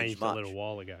was changed a little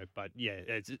while ago. But yeah,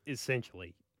 it's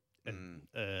essentially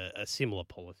a similar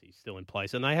policy still in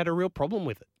place. And they had a real problem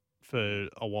with it for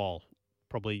a while,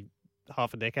 probably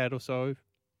half a decade or so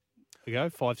ago,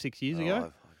 5-6 years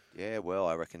ago. Yeah, well,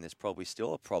 I reckon there's probably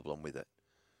still a problem with it.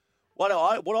 What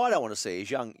I don't want to see is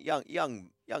young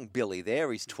Billy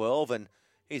there. He's 12 and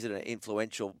he's an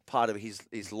influential part of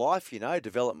his life,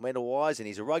 developmental-wise, and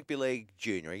he's a rugby league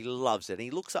junior. He loves it. And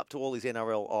he looks up to all his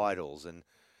NRL idols, and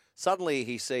suddenly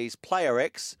he sees Player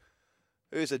X,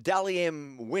 who's a Dally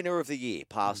M winner of the year,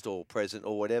 past or present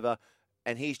or whatever,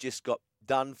 and he's just got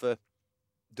done for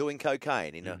doing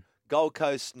cocaine in a Gold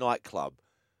Coast nightclub.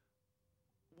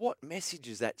 What message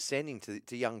is that sending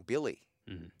to young Billy?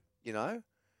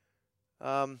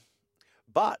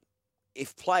 But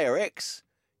if player X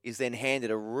is then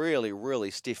handed a really,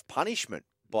 really stiff punishment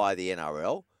by the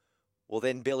NRL, well,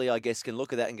 then Billy, I guess, can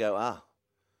look at that and go, that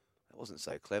wasn't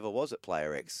so clever, was it,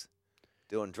 player X?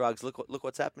 Doing drugs, look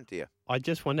what's happened to you. I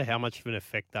just wonder how much of an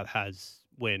effect that has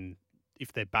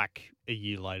if they're back a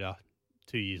year later,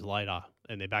 2 years later,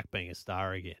 and they're back being a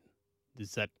star again.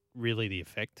 Is that really the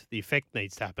effect? The effect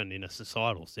needs to happen in a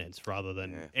societal sense rather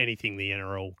than anything the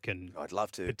NRL can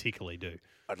particularly do.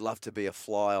 I'd love to be a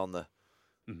fly on the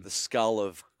skull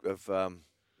of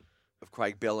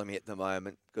Craig Bellamy at the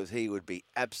moment, because he would be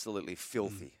absolutely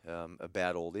filthy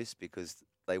about all this, because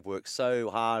they worked so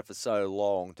hard for so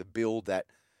long to build that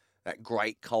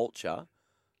great culture,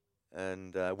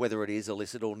 and whether it is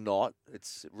illicit or not,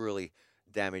 it's really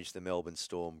damaged the Melbourne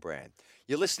Storm brand.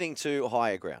 You're listening to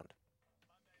Higher Ground.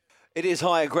 It is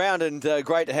Higher Ground, and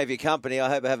great to have your company. I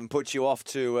hope I haven't put you off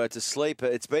to sleep.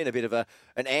 It's been a bit of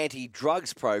an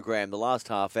anti-drugs program the last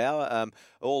half hour,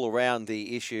 all around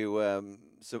the issue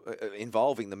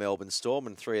involving the Melbourne Storm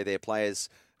and 3 of their players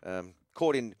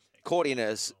caught in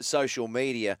a social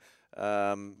media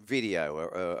video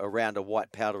around a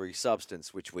white powdery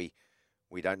substance, which we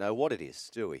don't know what it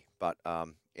is, do we? But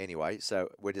anyway, so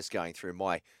we're just going through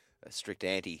my strict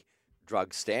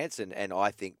anti-drug stance, and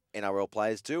I think NRL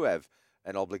players do have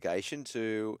an obligation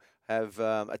to have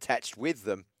attached with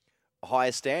them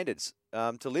higher standards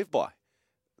to live by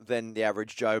than the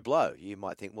average Joe Blow. You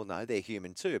might think, well, no, they're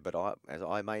human too, but as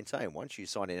I maintain, once you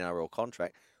sign an NRL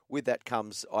contract, with that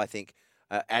comes, I think,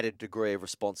 added degree of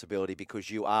responsibility, because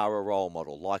you are a role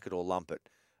model, like it or lump it,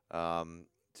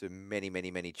 to many,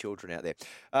 many, many children out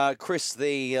there. Chris,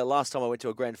 the last time I went to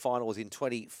a grand final was in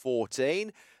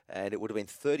 2014, and it would have been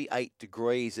 38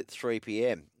 degrees at 3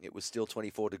 p.m. It was still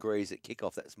 24 degrees at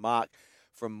kickoff. That's Mark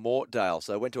from Mortdale.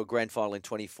 So I went to a grand final in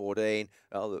 2014,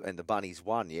 and the Bunnies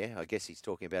won, yeah. I guess he's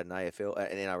talking about an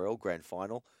NRL grand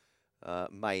final.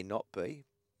 May not be.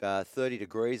 30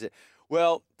 degrees.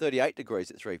 38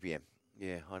 degrees at 3 p.m.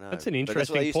 Yeah, I know. That's an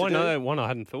interesting point. No, one I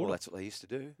hadn't thought of. That's what they used to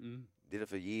do. Did it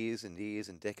for years and years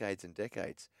and decades and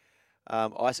decades.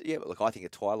 But look, I think a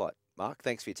twilight, Mark,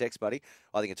 thanks for your text, buddy.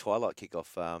 I think a twilight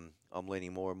kickoff, I'm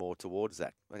leaning more and more towards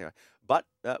that. Anyway, but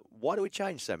why do we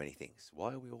change so many things?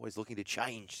 Why are we always looking to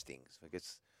change things? I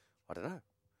guess, I don't know.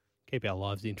 Keep our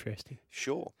lives interesting.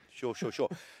 Sure.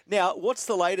 Now, what's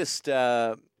the latest,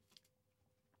 Mad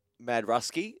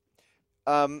Rusky?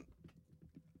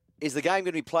 Is the game going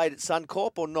to be played at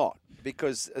Suncorp or not?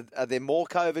 Because are there more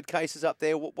COVID cases up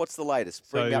there? What's the latest?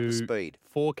 Bring me up to speed.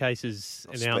 4 cases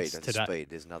announced today. Speed.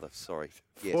 There's another. Sorry.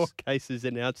 Yes. 4 cases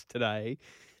announced today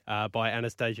by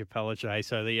Anastasia Palaszczuk.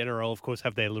 So the NRL, of course,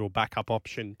 have their little backup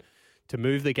option to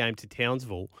move the game to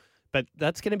Townsville. But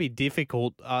that's going to be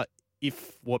difficult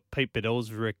if what Pete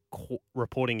Bedell's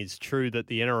reporting is true, that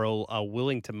the NRL are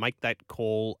willing to make that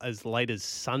call as late as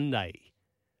Sunday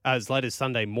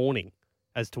morning,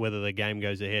 as to whether the game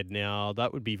goes ahead. Now,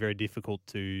 that would be very difficult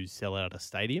to sell out a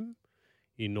stadium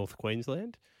in North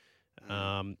Queensland.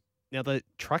 Now, the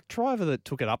truck driver that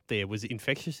took it up there was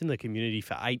infectious in the community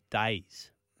for 8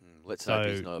 days. Let's hope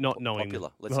he's not popular.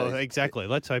 Exactly.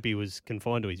 Let's hope he was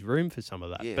confined to his room for some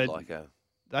of that. Yeah,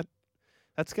 but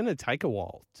that's going to take a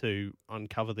while to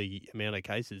uncover the amount of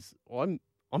cases. I'm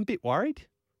a bit worried,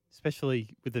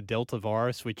 especially with the Delta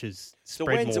virus, which is spread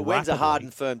more rapidly. When's a hard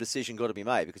and firm decision got to be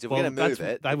made? Because if we're going to move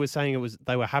it... They were saying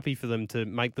they were happy for them to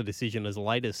make the decision as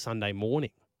late as Sunday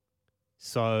morning.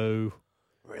 So...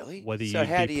 Really? Whether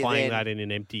you'd be playing that in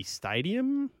an empty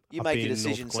stadium... You make a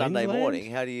decision Sunday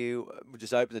morning. How do you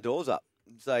just open the doors up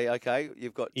and say, okay,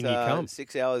 you've got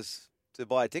 6 hours to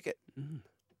buy a ticket?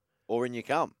 Or in you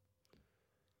come?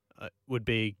 Would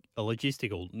be a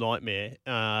logistical nightmare.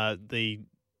 The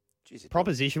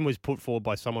proposition was put forward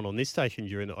by someone on this station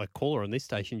a caller on this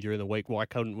station during the week. Why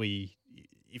couldn't we,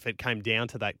 if it came down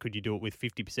to that, could you do it with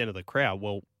 50% of the crowd?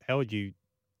 Well, how would you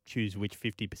choose which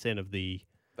 50% of the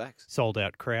sold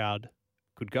out crowd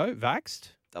could go?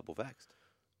 Vaxxed? Double vaxxed.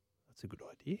 That's a good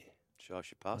idea. Show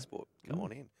us your passport. Go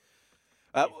on in.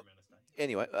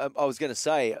 Anyway, I was going to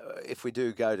say, if we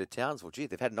do go to Townsville,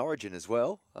 they've had an Origin as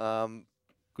well.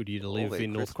 Good year to live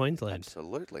in North Queensland.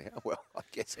 Absolutely. Well, I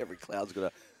guess every cloud's got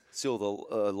a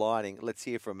silver lining. Let's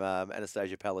hear from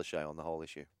Anastasia Palaszczuk on the whole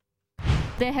issue.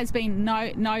 There has been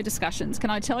no discussions.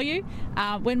 Can I tell you,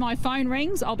 when my phone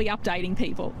rings, I'll be updating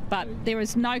people, but there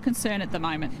is no concern at the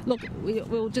moment. Look,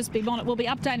 we'll be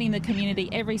updating the community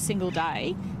every single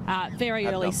day, very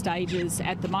early stages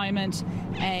at the moment,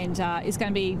 and it's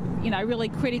going to be, really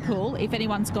critical if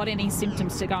anyone's got any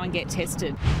symptoms to go and get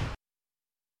tested.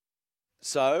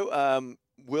 So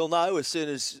we'll know as soon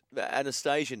as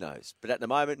Anastasia knows, but at the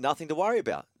moment, nothing to worry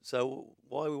about. So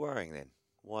why are we worrying then?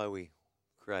 Why are we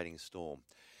creating a storm?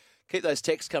 Keep those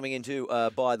texts coming in too,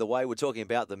 by the way. We're talking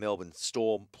about the Melbourne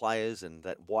Storm players and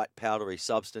that white powdery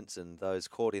substance and those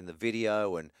caught in the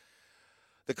video and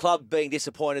the club being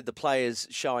disappointed, the players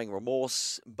showing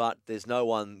remorse, but there's no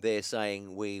one there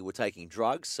saying we were taking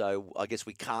drugs. So I guess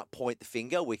we can't point the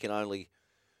finger. We can only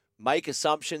make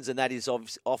assumptions, and that is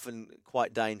often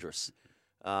quite dangerous.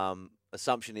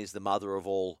 Assumption is the mother of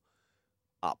all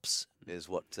ups, is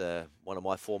what one of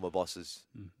my former bosses,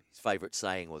 his favourite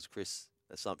saying was, Chris,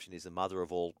 assumption is the mother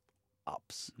of all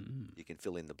ups. You can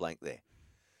fill in the blank there.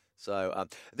 So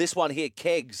this one here,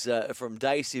 Kegs from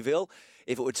Daceyville.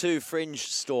 If it were two fringe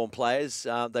Storm players,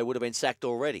 they would have been sacked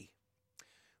already.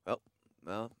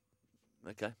 Well,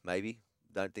 okay, maybe.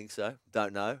 Don't think so.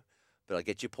 Don't know. But I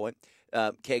get your point.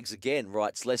 Kegs again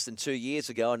writes, less than 2 years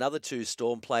ago, another two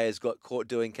Storm players got caught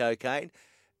doing cocaine.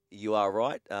 You are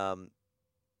right.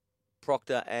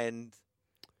 Proctor and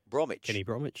Bromwich. Kenny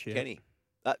Bromwich, yeah. Kenny.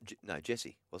 No,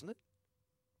 Jesse, wasn't it?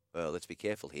 Well, let's be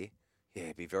careful here.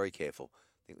 Yeah, be very careful.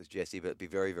 I think it was Jesse, but be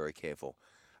very, very careful.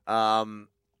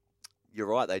 You're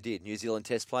right, they did. New Zealand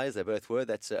Test players, they both were.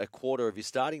 That's a quarter of your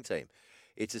starting team.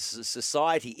 It's a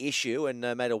society issue, and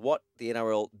no matter what the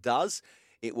NRL does,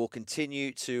 it will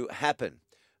continue to happen.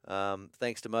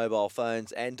 Thanks to mobile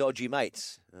phones and dodgy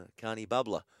mates. Carney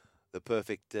Bubbler, the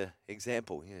perfect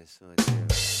example. Yes.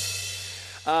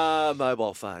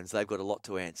 Mobile phones, they've got a lot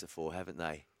to answer for, haven't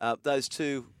they? Those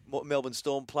two Melbourne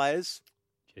Storm players.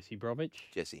 Jesse Bromwich.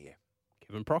 Jesse, yeah.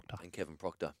 Kevin Proctor. And Kevin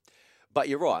Proctor. But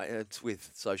you're right, it's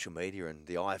with social media and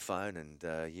the iPhone, and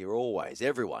you're always,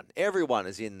 everyone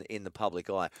is in the public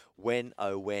eye. When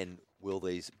will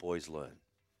these boys learn?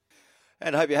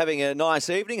 And I hope you're having a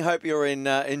nice evening. Hope you're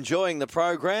enjoying the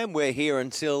program. We're here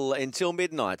until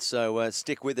midnight, so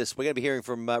stick with us. We're going to be hearing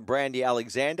from Brandy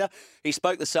Alexander. He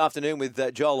spoke this afternoon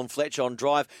with Joel and Fletch on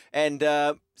Drive, and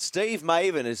Steve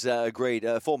Maven has agreed,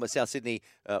 former South Sydney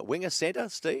winger centre.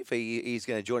 Steve, he's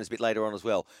going to join us a bit later on as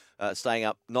well, staying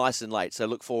up nice and late. So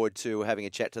look forward to having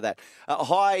a chat to that.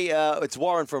 Hi, it's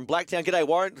Warren from Blacktown. G'day,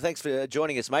 Warren. Thanks for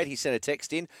joining us, mate. He sent a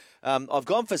text in. I've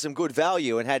gone for some good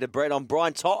value and had a bet on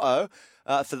Brian To'o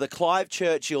for the Clive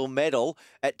Churchill medal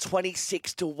at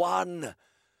 26-1.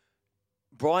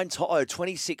 Brian To'o,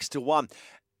 26-1.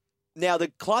 Now, the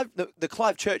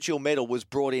Clive Churchill medal was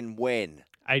brought in when?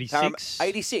 86.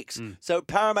 86. So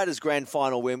Parramatta's grand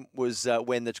final win was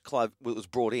when the Clive was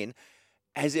brought in.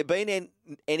 Has there been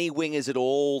any wingers at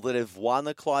all that have won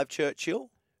the Clive Churchill?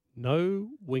 No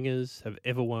wingers have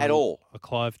ever won at all a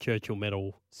Clive Churchill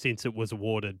medal since it was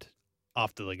awarded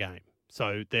after the game.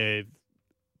 So they've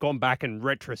gone back and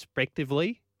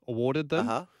retrospectively awarded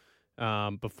them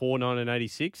before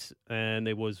 1986, and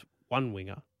there was one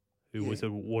winger who was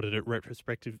awarded it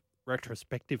retrospectively.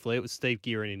 It was Steve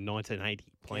Gearin in 1980,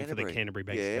 playing for the Canterbury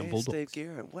Bankstown Bulldogs. Steve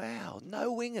Gearin. Wow,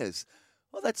 no wingers.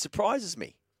 Well, that surprises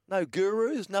me. No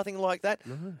gurus, nothing like that.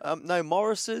 No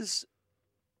Morrises,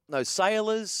 no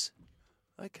sailors.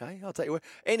 Okay, I'll take your word.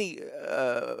 Any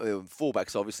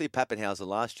fullbacks, obviously. Pappenhauser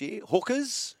last year.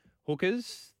 Hookers,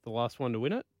 the last one to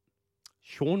win it.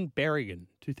 Sean Berrigan,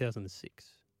 2006,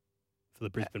 for the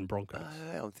Brisbane Broncos.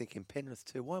 I'm thinking Penrith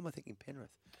too. Why am I thinking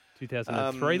Penrith?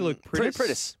 2003, Luke Priddis.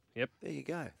 Priddis. Yep. There you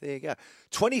go.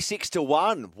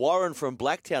 26-1. Warren from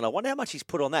Blacktown. I wonder how much he's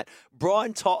put on that.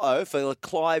 Brian To'o for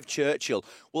Clive Churchill.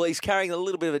 Well, he's carrying a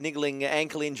little bit of a niggling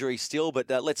ankle injury still, but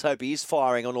let's hope he is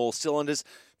firing on all cylinders.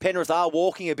 Penrith are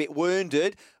walking a bit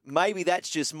wounded. Maybe that's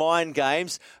just mind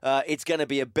games. It's going to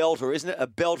be a belter, isn't it? A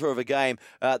belter of a game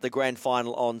at the grand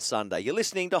final on Sunday. You're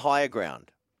listening to Higher Ground.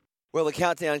 Well, the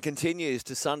countdown continues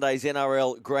to Sunday's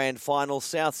NRL Grand Final.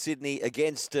 South Sydney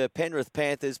against Penrith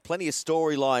Panthers. Plenty of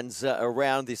storylines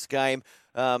around this game,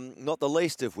 not the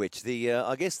least of which,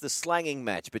 I guess the slanging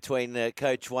match between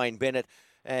Coach Wayne Bennett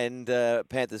and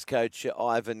Panthers coach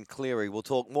Ivan Cleary. We'll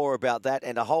talk more about that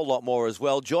and a whole lot more as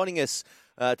well. Joining us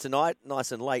tonight,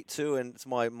 nice and late too, and it's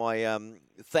my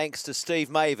thanks to Steve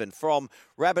Maven from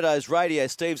Rabbitohs Radio.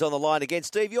 Steve's on the line again.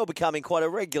 Steve, you're becoming quite a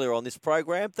regular on this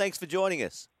program. Thanks for joining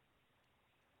us.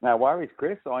 No worries,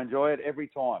 Chris. I enjoy it every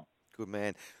time. Good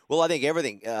man. Well, I think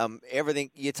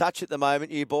everything you touch at the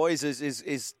moment, you boys,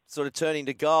 is sort of turning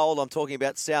to gold. I'm talking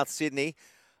about South Sydney.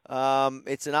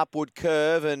 It's an upward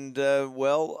curve, and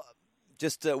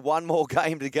just one more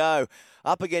game to go.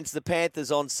 Up against the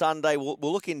Panthers on Sunday. We'll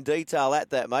look in detail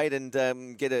at that, mate,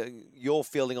 and get your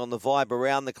feeling on the vibe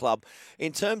around the club.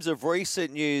 In terms of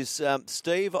recent news,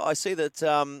 Steve, I see that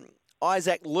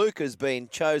Isaac Luke has been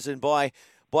chosen by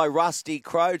Rusty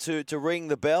Crowe to ring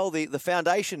the bell, the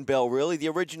foundation bell, really, the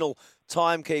original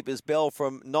timekeeper's bell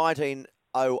from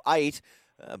 1908.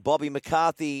 Bobby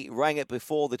McCarthy rang it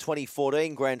before the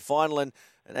 2014 Grand Final, and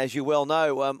as you well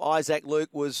know, Isaac Luke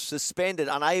was suspended,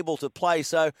 unable to play.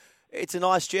 So it's a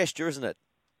nice gesture, isn't it?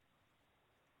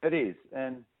 It is,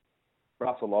 and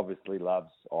Russell obviously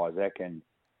loves Isaac, and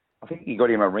I think he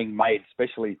got him a ring made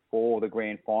especially for the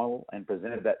Grand Final and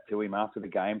presented that to him after the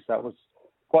game. So it was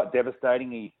quite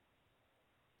devastating.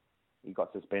 He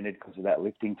got suspended because of that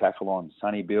lifting tackle on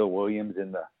Sonny Bill Williams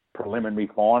in the preliminary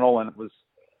final, and it was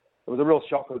a real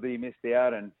shocker that he missed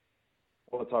out. And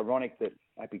well, it's ironic that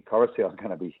Api Koroisau is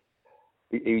going to be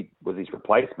he was his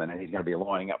replacement, and he's going to be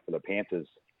lining up for the Panthers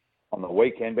on the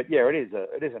weekend. But yeah, it is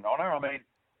an honour. I mean,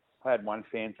 I had one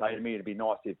fan say to me, it'd be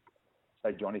nice if,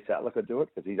 say, Johnny Sattler could do it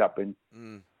because he's up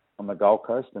on the Gold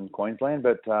Coast and Queensland.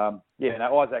 But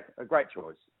Isaac, a great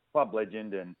choice, club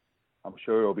legend, and I'm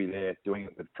sure he'll be there doing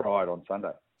it with pride on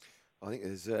Sunday. I think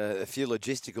there's a few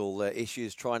logistical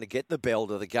issues trying to get the bell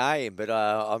to the game, but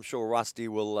I'm sure Rusty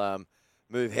will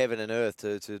move heaven and earth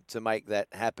to make that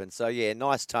happen. So, yeah,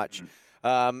 nice touch.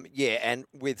 And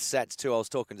with Sats too, I was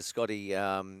talking to Scotty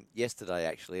yesterday,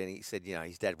 actually, and he said,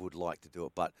 his dad would like to do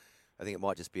it, but I think it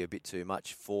might just be a bit too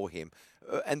much for him.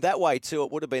 And that way, too,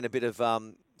 it would have been a bit of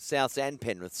Souths and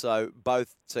Penrith, so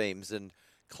both teams and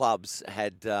clubs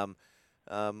had...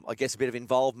 I guess a bit of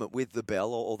involvement with the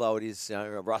bell, although it is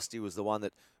Rusty was the one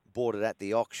that bought it at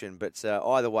the auction. But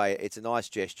either way, it's a nice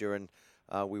gesture, and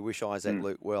we wish Isaac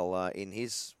Luke well in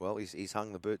his. Well, he's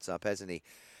hung the boots up, hasn't he?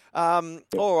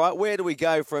 All right, where do we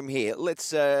go from here?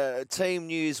 Let's team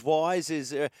news wise.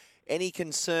 Is there any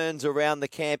concerns around the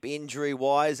camp injury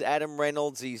wise? Adam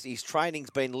Reynolds, his training's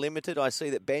been limited. I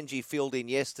see that Benji filled in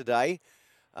yesterday.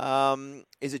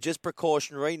 Is it just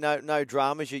precautionary? No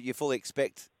dramas. You fully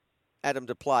expect Adam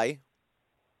to play?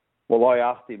 Well, I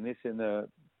asked him this in the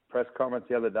press conference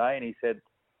the other day, and he said,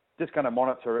 just going to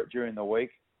monitor it during the week.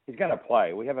 He's going to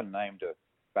play. We haven't named a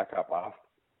backup half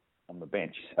on the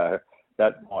bench, so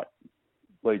that might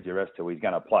lead your rest to he's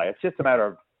going to play. It's just a matter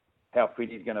of how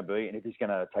fit he's going to be and if he's going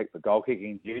to take the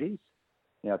goal-kicking duties.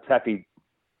 Tappy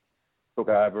took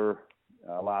over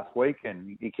last week,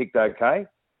 and he kicked okay.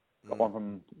 Got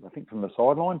one from the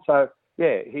sideline. So,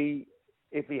 yeah,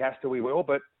 if he has to, he will,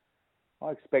 but I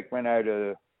expect Renault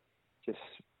to just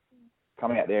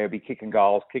come out there, be kicking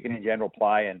goals, kicking in general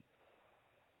play, and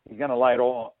he's going to lay it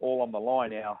all on the line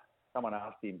now. Someone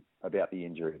asked him about the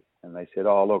injury, and they said,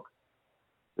 oh, look,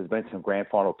 there's been some grand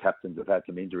final captains that have had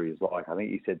some injuries. Like, I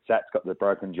think he said Sats got the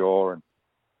broken jaw, and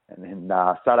then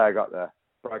Sutto got the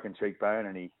broken cheekbone,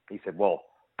 and he said, well,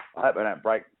 I hope I don't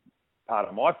break part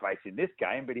of my face in this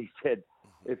game, but he said,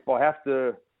 if I have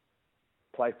to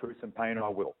play through some pain, I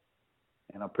will.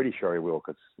 And I'm pretty sure he will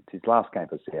because it's his last game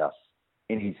for South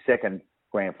in his second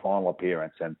grand final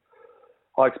appearance. And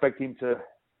I expect him to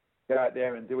go out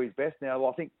there and do his best. Now,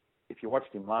 I think if you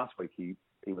watched him last week, he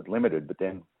was limited. But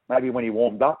then maybe when he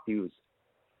warmed up, he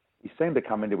seemed to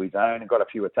come into his own and got a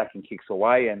few attacking kicks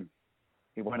away, and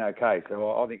he went okay.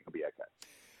 So I think he'll be okay.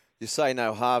 You say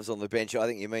no halves on the bench. I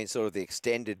think you mean sort of the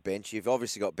extended bench. You've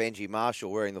obviously got Benji Marshall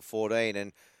wearing the 14,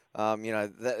 and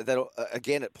that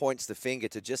again, it points the finger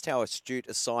to just how astute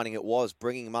a signing it was,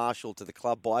 bringing Marshall to the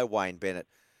club by Wayne Bennett.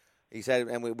 He's had,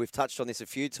 and we've touched on this a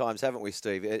few times, haven't we,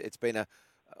 Steve? It's been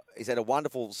he's had a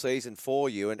wonderful season for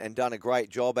you and done a great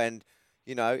job. And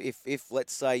if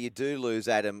let's say you do lose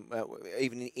Adam,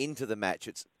 even into the match,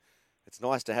 it's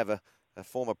nice to have a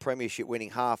former premiership winning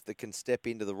half that can step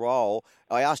into the role.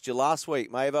 I asked you last week,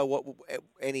 Mavo,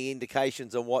 any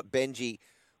indications on what Benji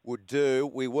would do.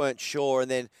 We weren't sure,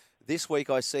 and then this week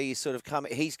I see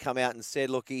he's come out and said,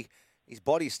 look, his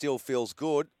body still feels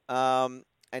good, and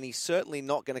he's certainly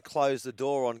not going to close the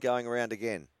door on going around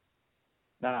again.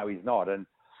 No, he's not, and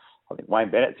I think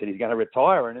Wayne Bennett said he's going to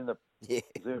retire, and in the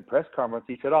Zoom press conference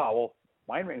he said, oh, well,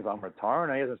 Wayne rings on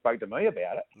retiring, and he hasn't spoken to me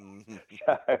about it. Mm-hmm.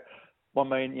 So, I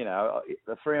mean,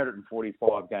 the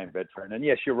 345-game veteran, and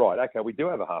yes, you're right, okay, we do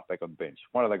have a halfback on the bench,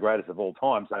 one of the greatest of all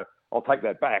time, so I'll take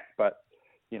that back, but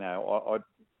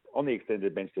on the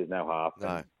extended bench, there's no half.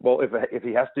 No. And, well, if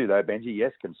he has to, though, Benji,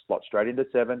 yes, can slot straight into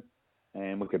 7,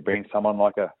 and we could bring someone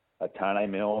like a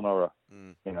Tane Milne or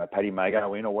a Paddy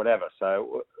Mago in or whatever.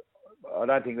 So I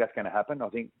don't think that's going to happen. I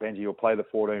think Benji will play the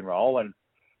 14 role, and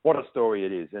what a story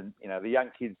it is. And, the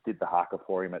young kids did the haka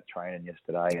for him at training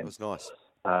yesterday. It was nice.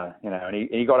 And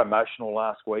he got emotional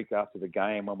last week after the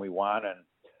game when we won, and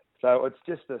so it's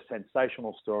just a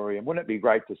sensational story. And wouldn't it be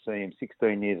great to see him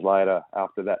 16 years later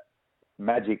after that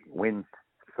magic win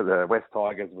for the West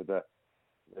Tigers with the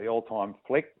all-time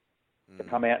flick to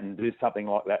come out and do something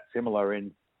like that similar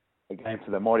in a game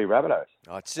for the mighty Rabbitohs?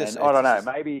 I don't know.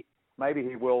 Maybe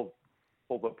he will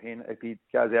pull the pin if he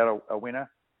goes out a winner.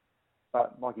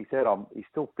 But like he said, he's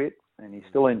still fit and he's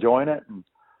still enjoying it. And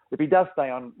if he does stay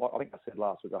on, like I think I said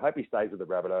last week, I hope he stays with the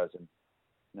Rabbitohs and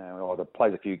either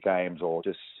plays a few games or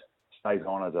just stays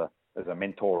on as a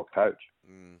mentor or coach.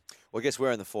 Well, I guess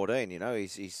we're in the 14.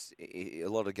 He's a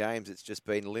lot of games. It's just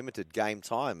been limited game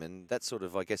time, and that sort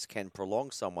of, I guess, can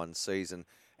prolong someone's season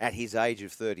at his age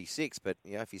of 36. But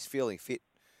if he's feeling fit,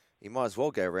 he might as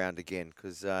well go round again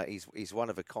because he's one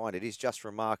of a kind. It is just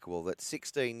remarkable that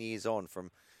 16 years on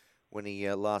from when he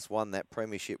last won that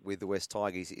premiership with the West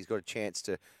Tigers, he's got a chance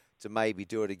to maybe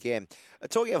do it again.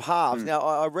 Talking of halves, now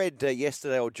I read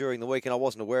yesterday or during the week, and I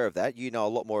wasn't aware of that. You know a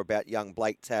lot more about young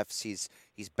Blake Taaffe,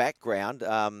 his background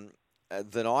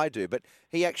than I do, but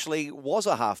he actually was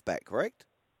a halfback, correct?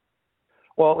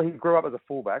 Well, he grew up as a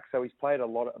fullback, so he's played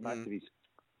most of his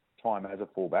time as a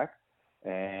fullback,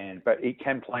 but he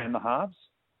can play in the halves,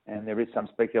 and there is some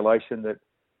speculation that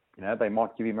they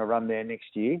might give him a run there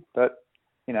next year. But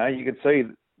you can see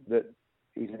that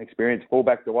he's an experienced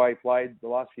fullback the way he played the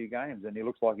last few games, and he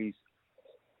looks like he's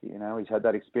had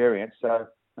that experience. So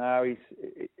no,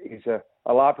 he's a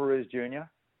Laperouse junior,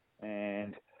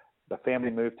 and the family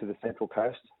moved to the Central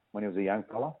Coast when he was a young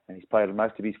fella, and he's played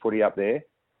most of his footy up there.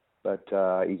 But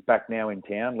he's back now in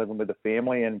town, living with the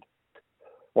family, and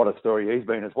what a story he's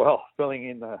been as well, filling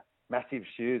in the massive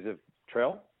shoes of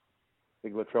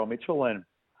Big Latrell Mitchell, and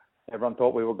everyone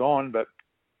thought we were gone, but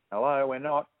hello, we're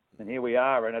not. And here we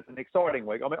are, and it's an exciting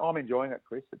week. I mean, I'm enjoying it,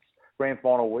 Chris. It's grand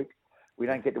final week. We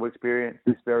don't get to experience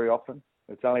this very often.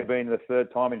 It's only been the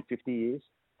third time in 50 years.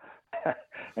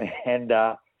 And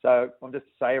so I'm just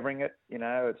savouring it.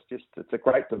 It's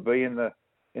great to be in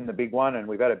the big one, and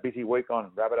we've had a busy week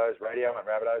on Rabbitohs Radio and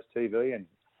Rabbitohs TV, and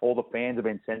all the fans have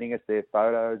been sending us their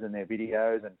photos and their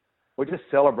videos, and we're just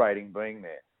celebrating being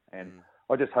there. And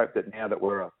I just hope that now that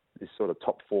we're this sort of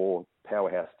top 4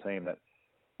 powerhouse team, that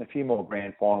a few more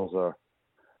grand finals are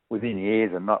within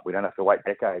years, and we don't have to wait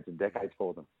decades and decades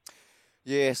for them.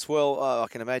 Yes, well, I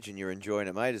can imagine you're enjoying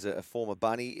it, mate, as a former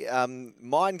bunny.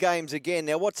 Mind games again.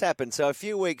 Now, what's happened? So a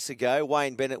few weeks ago,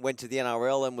 Wayne Bennett went to the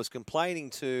NRL and was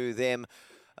complaining to them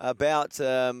about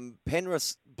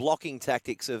Penrith's blocking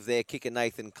tactics of their kicker,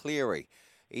 Nathan Cleary.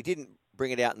 He didn't bring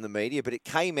it out in the media, but it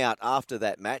came out after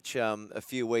that match a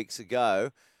few weeks ago,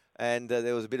 and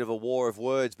there was a bit of a war of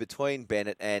words between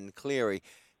Bennett and Cleary.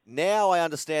 Now I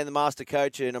understand the master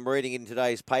coach, and I'm reading in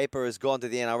today's paper, has gone to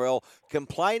the NRL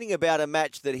complaining about a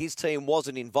match that his team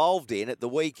wasn't involved in at the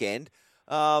weekend,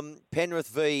 Penrith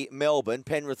v Melbourne,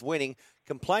 Penrith winning,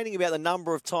 complaining about the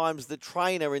number of times the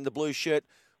trainer in the blue shirt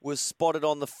was spotted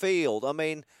on the field. I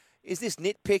mean, is this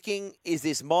nitpicking? Is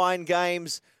this mind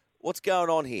games? What's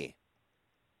going on here?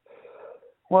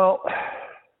 Well,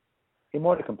 he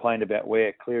might have complained about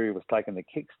where Cleary was taking the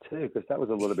kicks too, because that was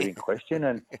a little bit in question.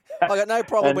 And I got no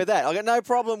problem with that. I got no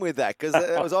problem with that because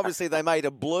it was obviously they made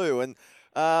a blue, and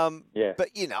yeah. But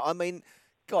I mean,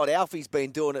 God, Alfie's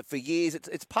been doing it for years.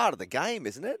 It's part of the game,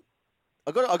 isn't it?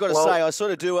 I got to say, I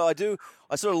sort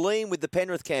of lean with the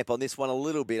Penrith camp on this one a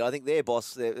little bit. I think their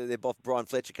boss Brian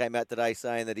Fletcher came out today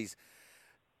saying that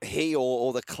he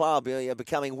or the club are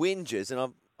becoming whingers,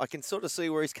 and I can sort of see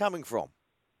where he's coming from.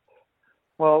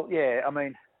 Well, yeah, I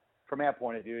mean, from our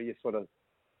point of view, you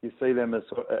see them as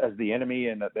the enemy,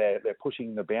 and that they're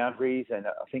pushing the boundaries. And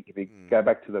I think if you go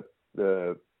back to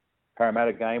the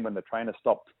Parramatta game when the trainer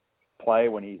stopped play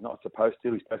when he's not supposed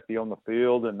to, he's supposed to be on the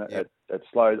field, and it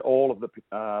slowed all of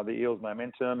the Eels'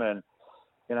 momentum. And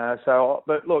so,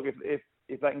 but look, if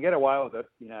they can get away with it,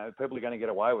 people are going to get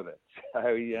away with it. So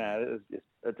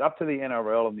it's up to the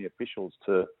NRL and the officials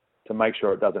to make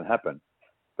sure it doesn't happen.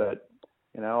 But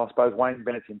I suppose Wayne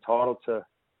Bennett's entitled to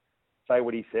say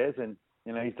what he says, and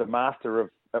he's the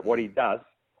master at what he does.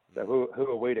 So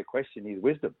who are we to question his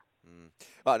wisdom?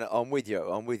 Oh, no, I'm with you.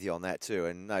 I'm with you on that too,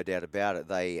 and no doubt about it.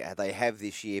 They have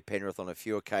this year, Penrith, on a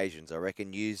few occasions, I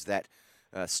reckon, used that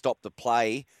stop the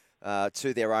play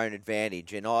to their own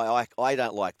advantage, and I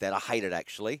don't like that. I hate it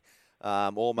actually,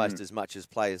 almost as much as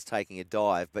players taking a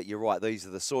dive. But you're right; these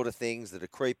are the sort of things that are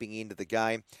creeping into the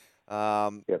game.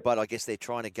 But I guess they're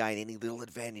trying to gain any little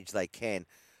advantage they can.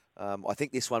 I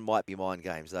think this one might be mind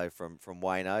games, though, from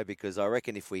Wayno, because I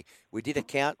reckon if we did a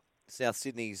count, South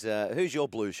Sydney's... who's your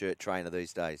blue shirt trainer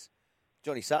these days?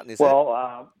 Johnny Sutton, is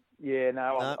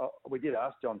it? We did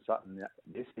ask John Sutton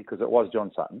this because it was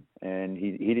John Sutton, and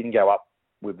he didn't go up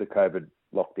with the COVID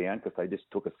lockdown because they just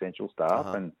took essential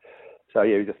staff. And so,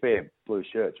 yeah, he's a fair blue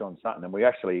shirt, John Sutton. And we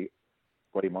actually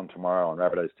got him on tomorrow on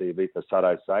Rabbitohs TV for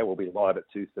Sutto Say. We'll be live at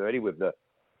 2:30 with the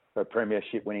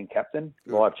premiership winning captain,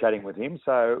 live chatting with him.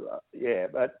 So,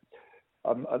 but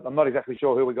I'm not exactly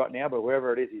sure who we got now, but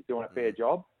whoever it is, he's doing a fair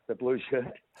job, the blue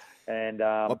shirt. And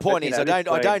my point is, I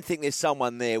don't think there's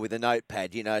someone there with a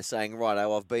notepad, saying,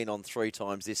 "Righto, I've been on 3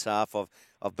 times this half.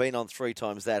 I've been on 3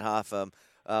 times that half."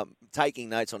 Taking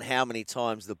notes on how many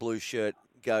times the blue shirt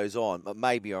goes on. But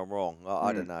maybe I'm wrong.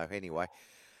 I don't know. Anyway.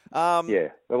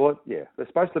 They're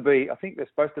supposed to be. I think there's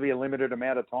supposed to be a limited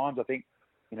amount of times. I think,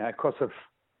 because of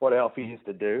what Alfie used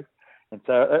to do, and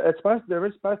so there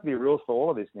is supposed to be rules for all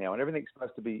of this now, and everything's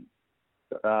supposed to be,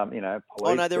 police.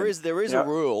 Oh no, there is a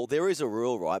rule. There is a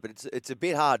rule, right? But it's a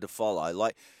bit hard to follow.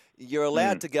 Like, you're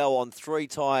allowed to go on 3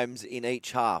 times in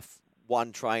each half.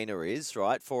 One trainer is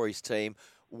right for his team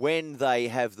when they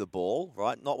have the ball,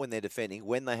 right? Not when they're defending.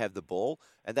 When they have the ball,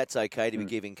 and that's okay to be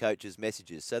giving coaches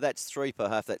messages. So that's 3 per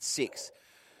half. That's 6.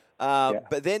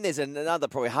 But then there's another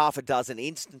probably half a dozen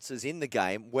instances in the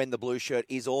game when the blue shirt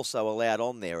is also allowed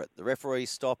on there at the referee's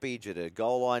stoppage, at a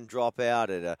goal line dropout,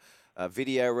 at a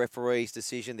video referee's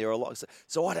decision. There are a lot.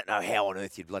 So I don't know how on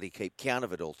earth you'd bloody keep count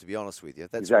of it all, to be honest with you.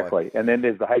 That's exactly. And then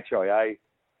there's the HIA,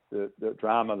 the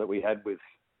drama that we had with,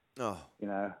 on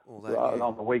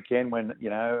the weekend when,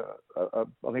 I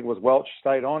think it was Welch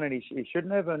stayed on and he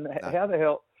shouldn't have. And how the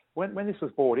hell, when this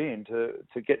was brought in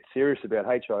to get serious about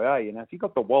HIA, if you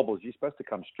got the wobbles, you're supposed to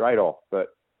come straight off. But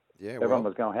everyone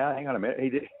was going, hang on a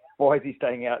minute, why is he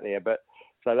staying out there? But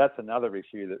so that's another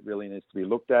issue that really needs to be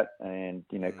looked at. And,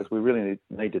 because we really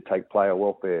need to take player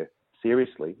welfare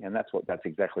seriously. And that's what that's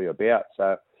exactly about.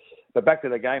 So, but back to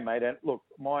the game, mate. And look,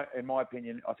 in my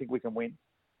opinion, I think we can win.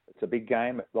 It's a big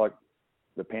game. Like,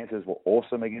 the Panthers were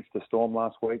awesome against the Storm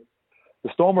last week.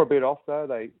 The Storm were a bit off, though.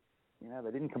 They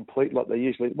didn't complete like they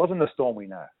usually. It wasn't the Storm we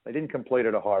know. They didn't complete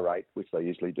at a high rate, which they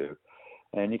usually do.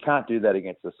 And you can't do that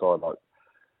against a side like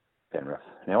Penrith.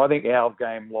 Now, I think our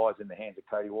game lies in the hands of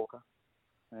Cody Walker.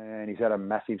 And he's had a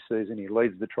massive season. He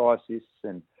leads the try assists.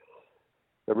 And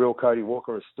the real Cody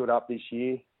Walker has stood up this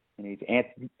year. And he's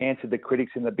answered the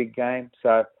critics in the big game.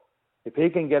 So if he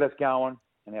can get us going,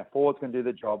 and our forwards can do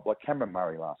the job, like Cameron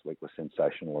Murray last week was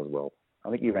sensational as well.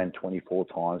 I think he ran 24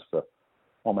 times for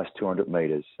almost 200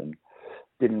 metres and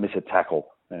didn't miss a tackle.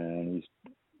 And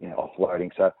he's offloading.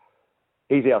 So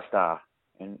he's our star.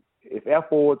 And if our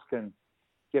forwards can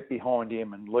get behind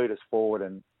him and lead us forward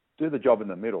and do the job in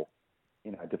the middle,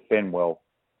 defend well,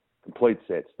 complete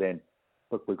sets, then,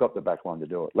 look, we've got the back line to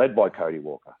do it. Led by Cody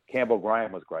Walker. Campbell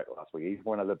Graham was great last week. He's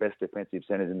one of the best defensive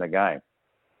centres in the game.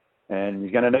 And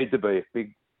he's going to need to be if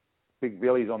Big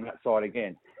Billy's on that side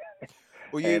again.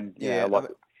 Well,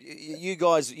 you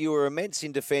guys, you were immense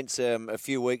in defence a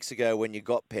few weeks ago when you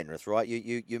got Penrith, right?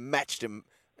 You matched them,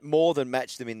 more than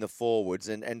matched them in the forwards,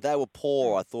 and they were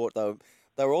poor, I thought.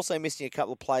 They were also missing a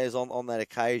couple of players on that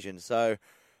occasion. So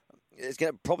it's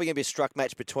probably going to be a struck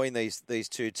match between these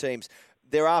 2 teams.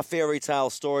 There are fairy tale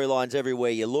storylines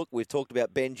everywhere you look. We've talked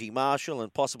about Benji Marshall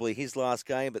and possibly his last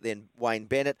game, but then Wayne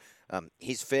Bennett,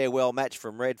 his farewell match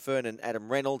from Redfern, and Adam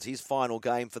Reynolds, his final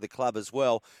game for the club as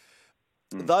well.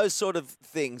 Those sort of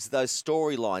things, those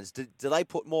storylines, do they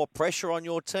put more pressure on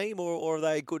your team or are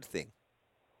they a good thing?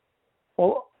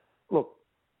 Well, look,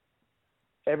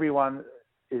 everyone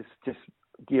is just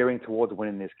gearing towards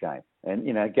winning this game. And,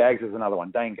 Gags is another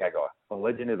one. Dane Gagai, a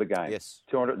legend of the game. Yes.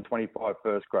 225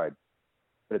 first grade.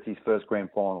 But it's his first grand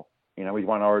final. He's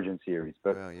won Origin Series.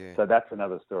 But So that's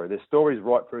another story. There's stories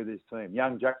right through this team.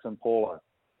 Young Jackson Paulo,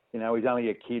 he's only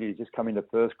a kid. He's just come into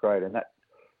first grade. And that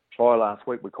try last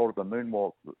week, we called it the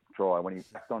moonwalk try when he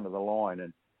backed onto the line.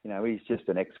 And, he's just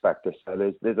an X factor.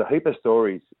 So there's a heap of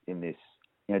stories in this.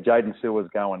 Jaden Silver's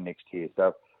going next year.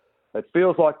 So it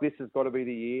feels like this has got to be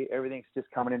the year. Everything's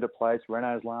just coming into place.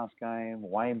 Renault's last game,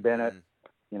 Wayne Bennett,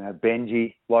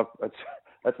 Benji.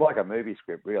 It's like a movie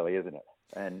script, really, isn't it?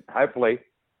 And hopefully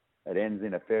it ends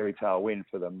in a fairy tale win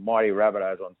for the mighty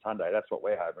Rabbitohs on Sunday. That's what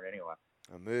we're hoping anyway.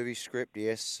 A movie script,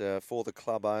 yes, for the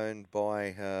club owned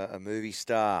by a movie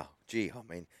star. Gee, I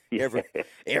mean,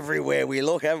 everywhere we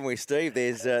look, haven't we, Steve?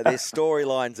 There's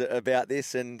storylines about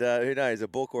this, and who knows, a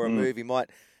book or a movie might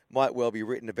well be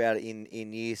written about it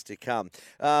in years to come.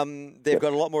 They've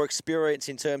got a lot more experience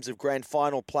in terms of grand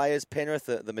final players. Penrith,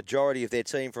 the majority of their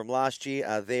team from last year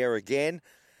are there again.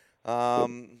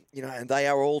 And they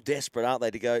are all desperate, aren't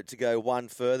they, to go one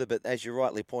further? But as you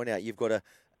rightly point out, you've got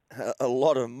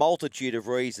a multitude of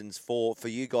reasons for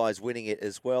you guys winning it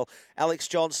as well. Alex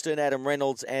Johnston, Adam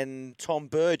Reynolds, and Tom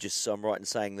Burgess, I'm right in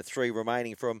saying, the 3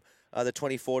 remaining from the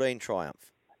 2014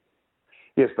 triumph.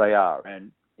 Yes, they are.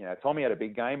 And, Tommy had a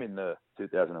big game in the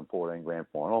 2014 grand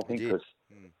final, I think, because,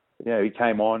 he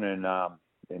came on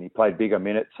and he played bigger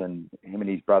minutes, and him and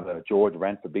his brother George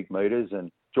ran for big meters,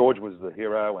 and George was the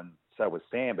hero and so was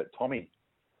Sam, but Tommy,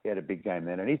 he had a big game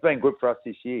then. And he's been good for us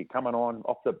this year, coming on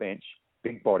off the bench,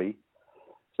 big body,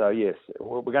 So, yes,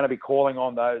 we're going to be calling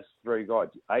on those three guys.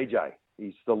 AJ,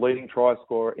 he's the leading try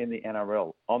scorer in the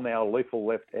NRL on our lethal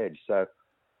left edge. So,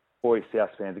 boy, South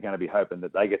fans are going to be hoping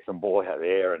that they get some ball out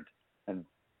there and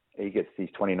he gets his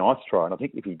 29th try. And I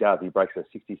think if he does, he breaks a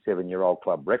 67-year-old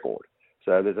club record.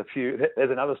 So there's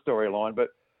another storyline. But,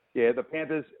 yeah, the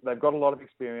Panthers, they've got a lot of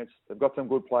experience. They've got some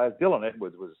good players. Dylan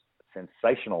Edwards was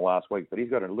sensational last week, but he's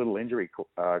got a little injury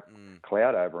cloud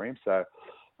over him. So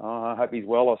I hope he's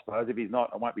well, I suppose. If he's not,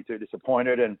 I won't be too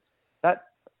disappointed. And that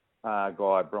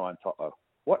guy, Brian Totler,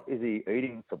 what is he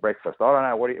eating for breakfast? I don't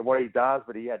know what he does,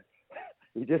 but he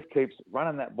just keeps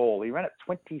running that ball. He ran it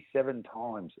 27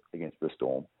 times against the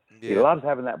Storm. Yeah. He loves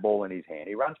having that ball in his hand.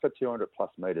 He runs for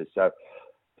 200-plus metres. So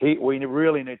we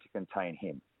really need to contain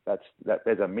him.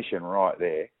 There's a mission right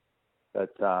there.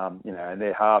 But, and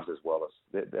their halves as well.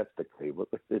 That's the key.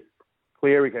 It's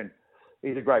clear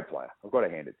he's a great player. I've got to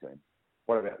hand it to him.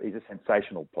 He's a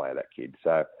sensational player, that kid.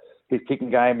 So his kicking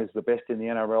game is the best in the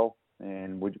NRL,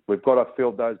 and we've got to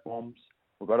field those bombs.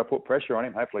 We've got to put pressure on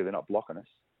him. Hopefully they're not blocking us.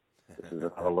 This is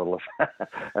another little,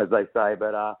 as they say.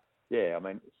 But, yeah, I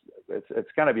mean,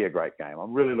 it's going to be a great game.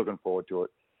 I'm really looking forward to it.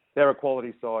 They're a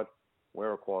quality side.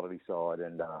 We're a quality side.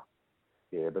 And,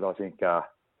 but I think, I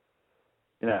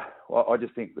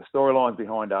just think the storylines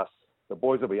behind us, the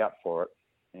boys will be up for it.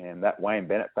 And that Wayne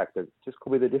Bennett factor just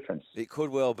could be the difference. It could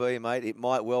well be, mate. It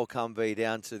might well be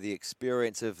down to the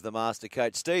experience of the master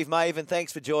coach. Steve Maven,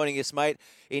 thanks for joining us, mate.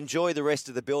 Enjoy the rest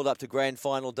of the build-up to Grand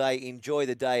Final Day. Enjoy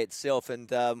the day itself,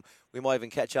 and we might even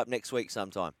catch up next week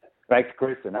sometime. Thanks,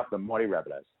 Chris, and up the mighty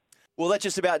Rabbitohs. Well, that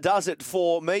just about does it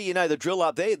for me. You know the drill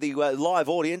up there, the live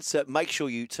audience. Make sure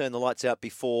you turn the lights out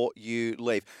before you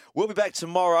leave. We'll be back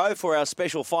tomorrow for our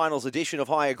special finals edition of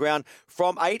Higher Ground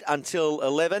from 8 until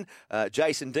 11.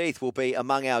 Jason Deeth will be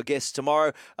among our guests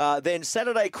tomorrow. Then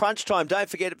Saturday crunch time, don't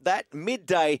forget that,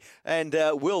 midday. And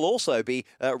we'll also be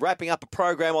wrapping up a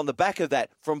program on the back of that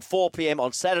from 4 p.m.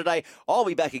 on Saturday. I'll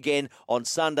be back again on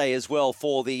Sunday as well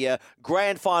for the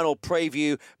Grand Final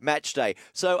preview match day.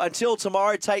 So until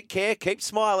tomorrow, take care. Keep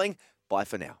smiling. Bye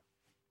for now.